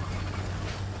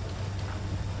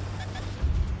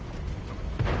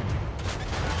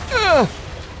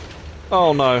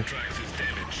 Oh no. Tracks is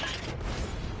damaged.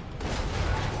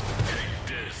 Take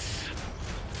this.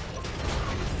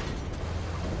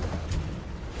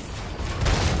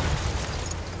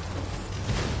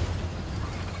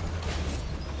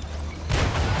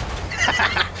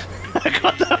 I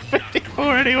got that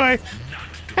 54 anyway.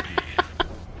 Not to be.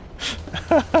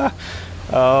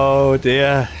 Oh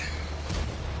dear.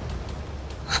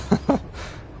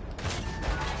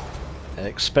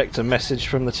 Expect a message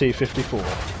from the T-54.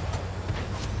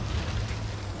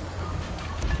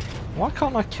 Why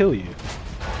can't I kill you?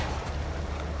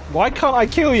 Why can't I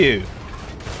kill you?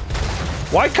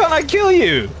 Why can't I kill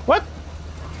you? What?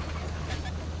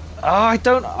 I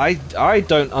don't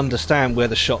understand where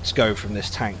the shots go from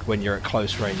this tank when you're at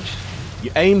close range.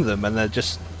 You aim them and they're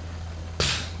just...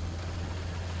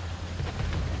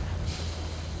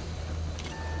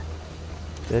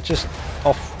 They're just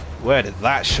off. Where did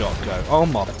that shot go? Oh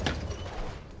my...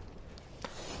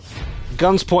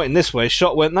 Gun's pointing this way,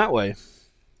 shot went that way.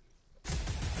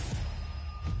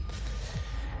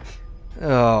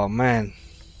 Oh man.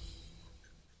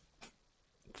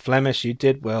 Flemish, you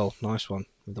did well. Nice one.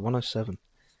 With the 107.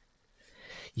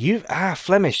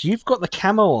 Flemish, you've got the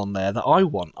camo on there that I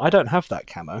want. I don't have that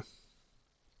camo.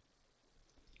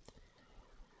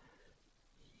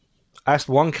 That's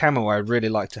one camo I'd really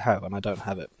like to have, and I don't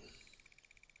have it.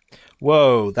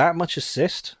 Whoa, that much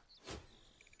assist?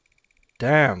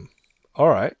 Damn.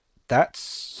 Alright,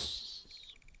 that's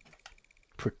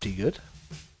pretty good.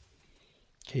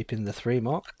 Keeping the 3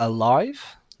 mark. Alive.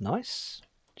 Nice.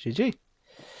 GG.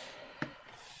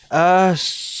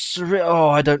 Oh,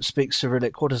 I don't speak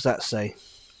Cyrillic. What does that say?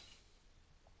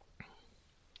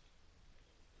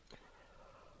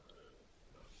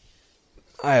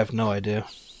 I have no idea.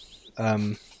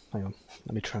 Hang on.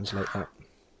 Let me translate that.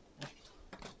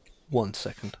 1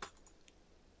 second.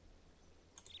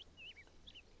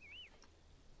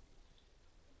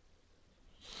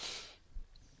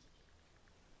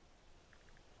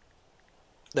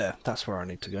 There, that's where I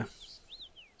need to go.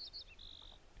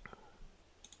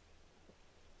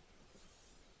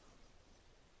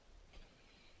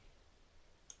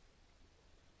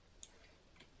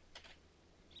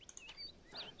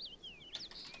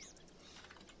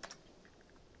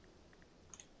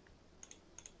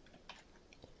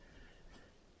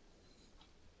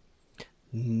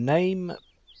 Name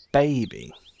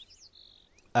baby.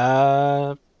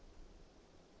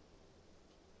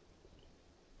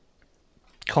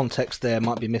 Context there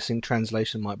might be missing,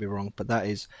 translation might be wrong, but that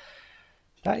is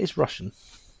Russian.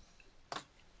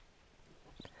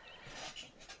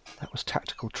 That was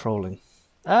tactical trolling.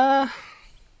 I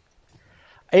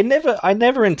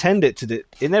never intended to do.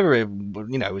 It never,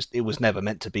 it was never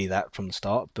meant to be that from the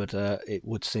start. But it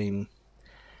would seem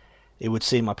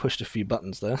I pushed a few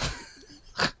buttons there.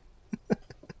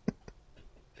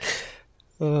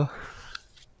 uh,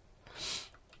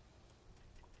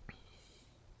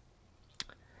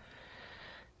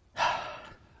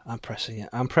 I'm pressing it.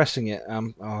 I'm pressing it.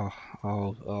 Oh.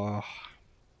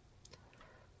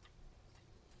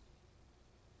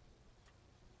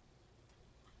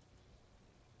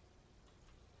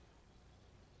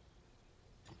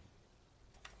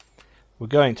 We're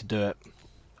going to do it.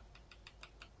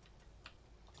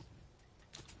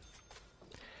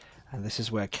 And this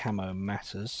is where camo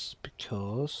matters,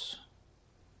 because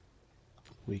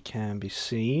we can be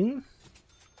seen.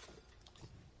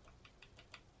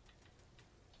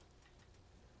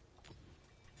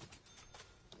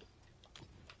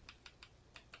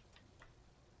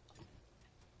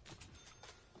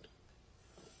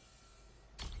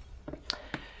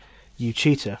 You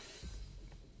cheater.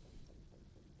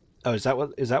 Oh, is that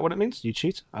what it means? You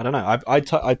cheat? I don't know.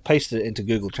 I pasted it into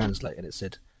Google Translate and it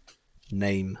said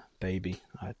name baby.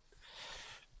 I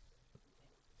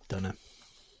don't know.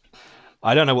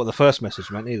 I don't know what the first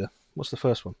message meant either. What's the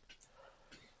first one?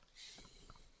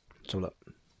 Let's have a look.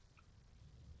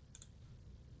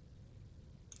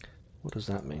 What does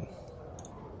that mean?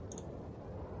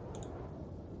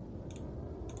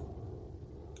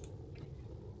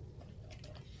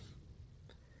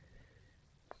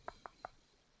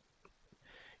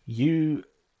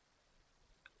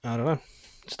 I don't know.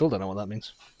 Still don't know what that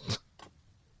means.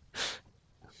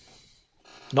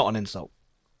 Not an insult.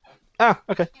 Ah,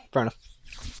 okay, fair enough.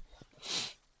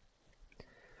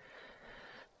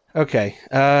 Okay,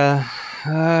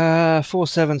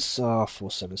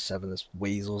 477. There's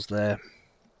weasels there.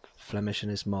 Flemish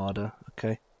and his marder.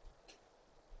 Okay.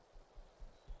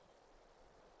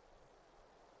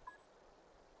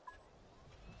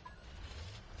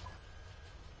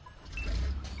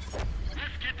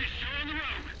 Let's get this show on the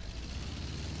road.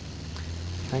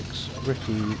 Thanks,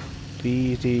 Ricky.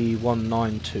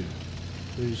 BD192.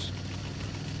 Who's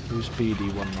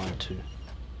BD192?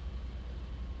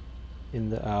 In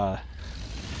the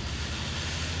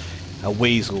a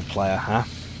weasel player, huh?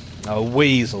 A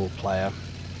weasel player.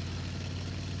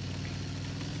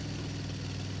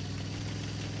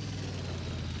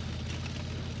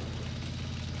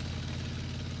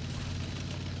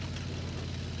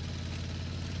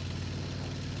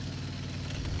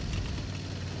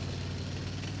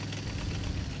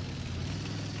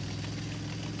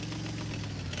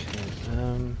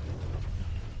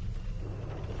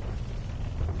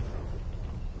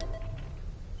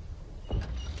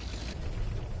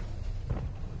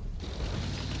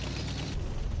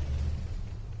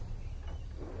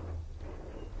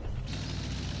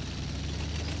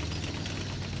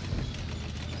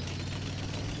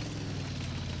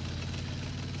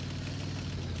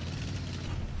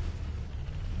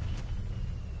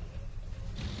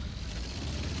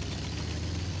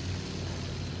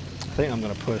 I think I'm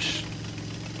going to push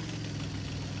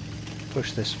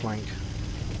this flank.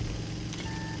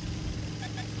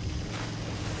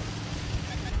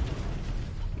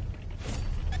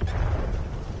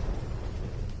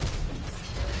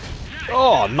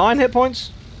 Oh, 9 hit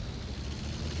points?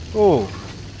 Oh.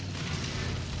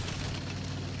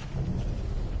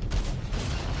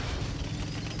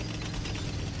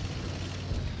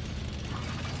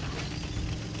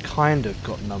 Kind of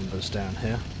got numbers down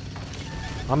here.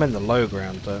 I'm in the low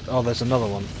ground though. Oh, there's another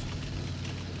one.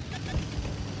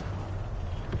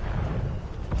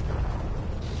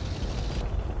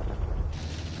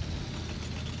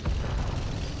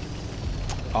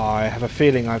 I have a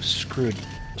feeling I've screwed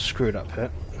up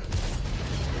here.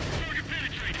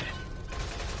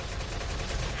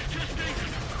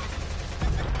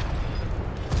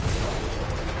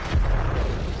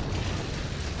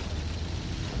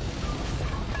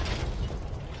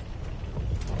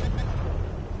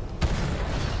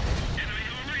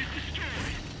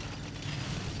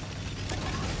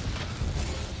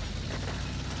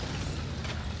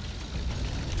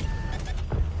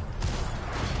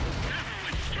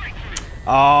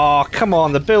 Oh, come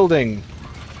on, the building!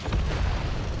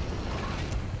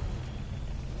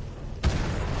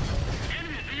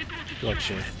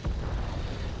 Gotcha.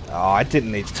 Oh, I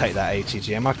didn't need to take that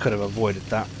ATGM. I could have avoided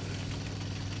that.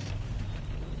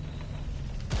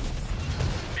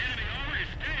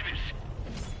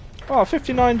 Oh,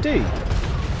 59D.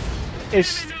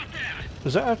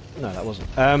 Was that no, that wasn't.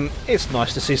 It's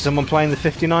nice to see someone playing the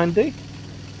 59D.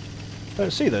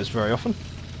 Don't see those very often.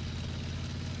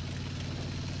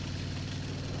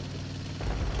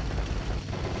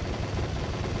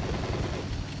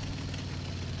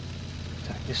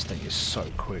 This thing is so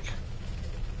quick.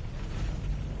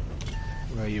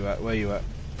 Where are you at? Where are you at?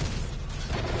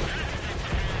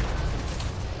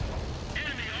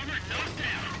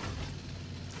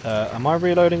 Am I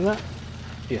reloading that?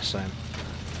 Yes, I am.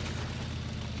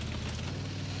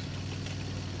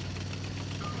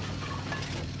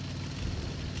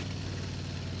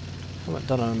 Haven't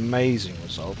done an amazing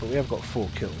result, but we have got 4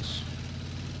 kills.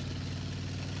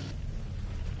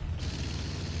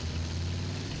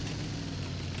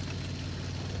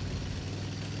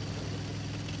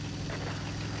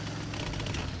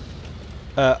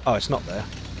 Oh, it's not there.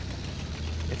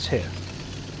 It's here.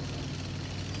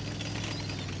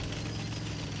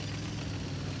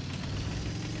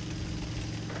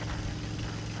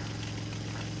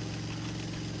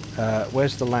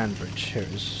 Where's the land bridge? Here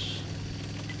it is.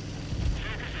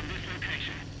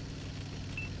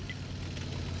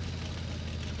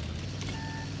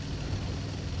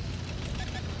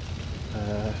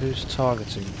 Who's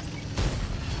targeting?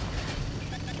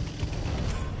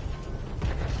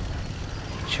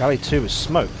 Charlie 2 is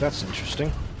smoke, that's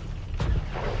interesting.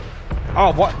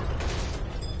 Oh, what?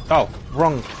 Oh,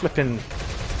 wrong flipping.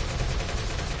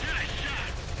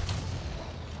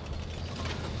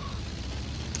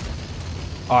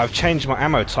 Oh, I've changed my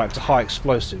ammo type to high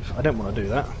explosive. I don't want to do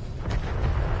that.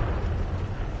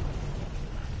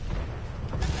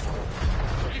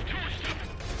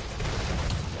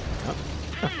 Oh.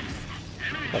 Oh.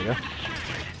 There you go.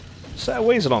 Set a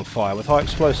weasel on fire with high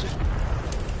explosive.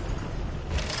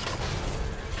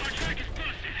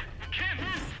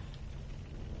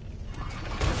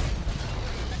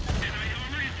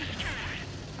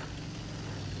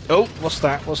 Oh, what's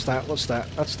that? What's that? What's that?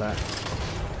 That's that.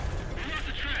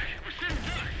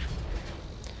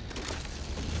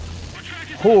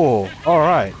 Oh,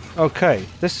 alright. Okay,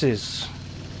 this is...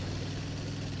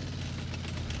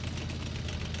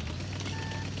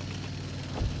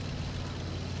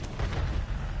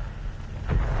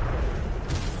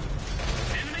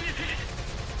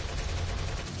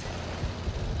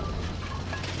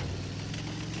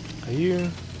 Are you...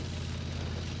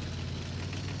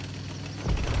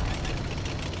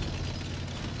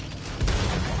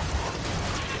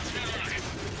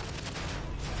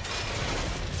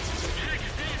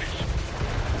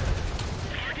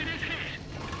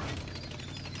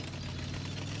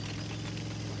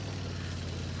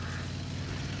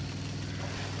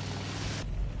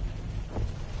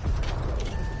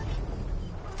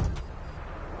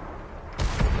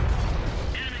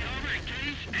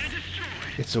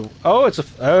 It's a... Oh, it's a...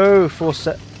 Oh,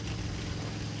 4-7...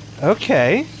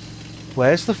 Okay.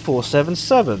 Where's the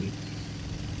 477?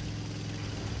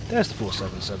 There's the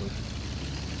 477.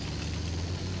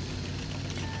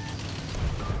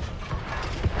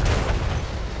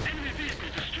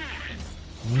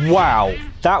 Wow,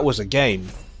 that was a game.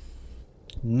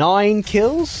 9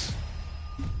 kills?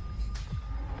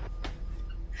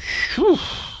 Whew.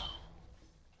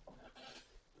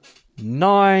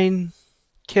 9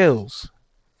 kills.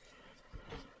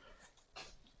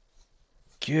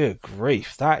 Good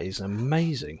grief, that is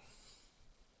amazing.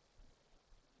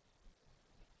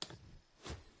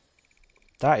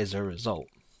 That is a result.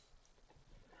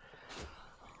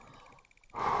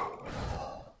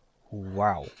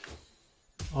 Wow.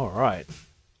 Alright.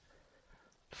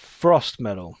 Frost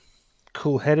medal.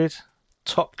 Cool headed.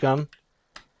 Top gun.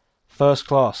 First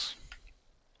class.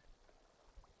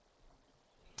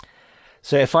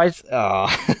 So if I'd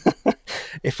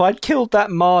if I'd killed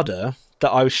that Marder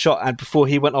that I was shot at before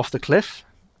he went off the cliff,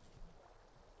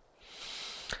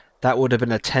 that would have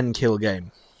been a 10 kill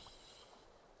game.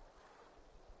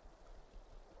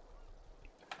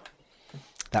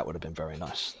 That would have been very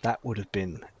nice. That would have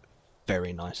been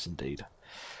very nice indeed.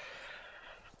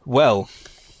 Well,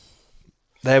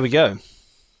 there we go.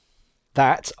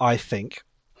 That, I think,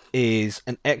 is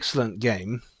an excellent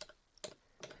game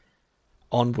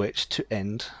on which to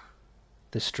end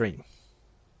the stream.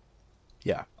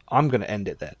 Yeah, I'm going to end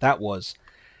it there. That was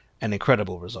an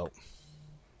incredible result.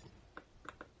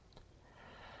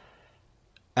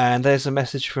 And there's a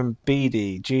message from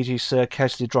BD. GG sir,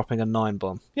 casually dropping a 9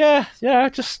 bomb. Yeah,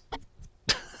 just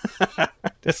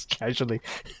casually,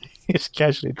 just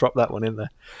casually drop that one in there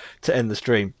to end the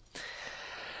stream.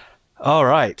 All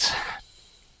right.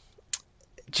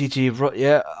 GG,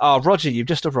 yeah. Oh, Roger, you've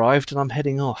just arrived, and I'm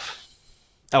heading off.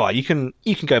 Oh, well, you can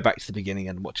go back to the beginning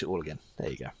and watch it all again. There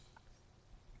you go.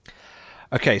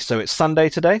 Okay, so it's Sunday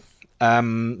today.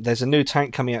 There's a new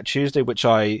tank coming out Tuesday, which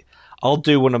I'll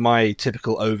do one of my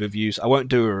typical overviews. I won't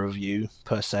do a review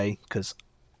per se because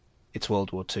it's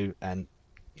World War II, and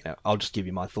I'll just give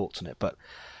you my thoughts on it. But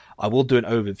I will do an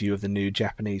overview of the new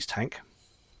Japanese tank.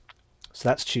 So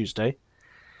that's Tuesday.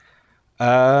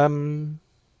 Yeah,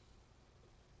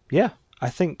 I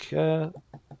think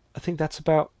that's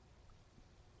about.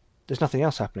 There's nothing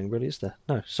else happening, really, is there?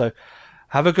 No. So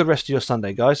have a good rest of your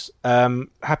Sunday, guys.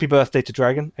 Happy birthday to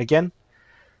Dragon again,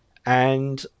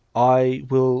 and I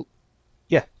will.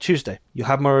 Yeah, Tuesday. You'll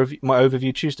have my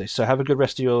overview Tuesday. So have a good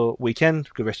rest of your weekend,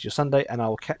 good rest of your Sunday, and I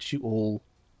will catch you all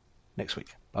next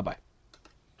week. Bye bye.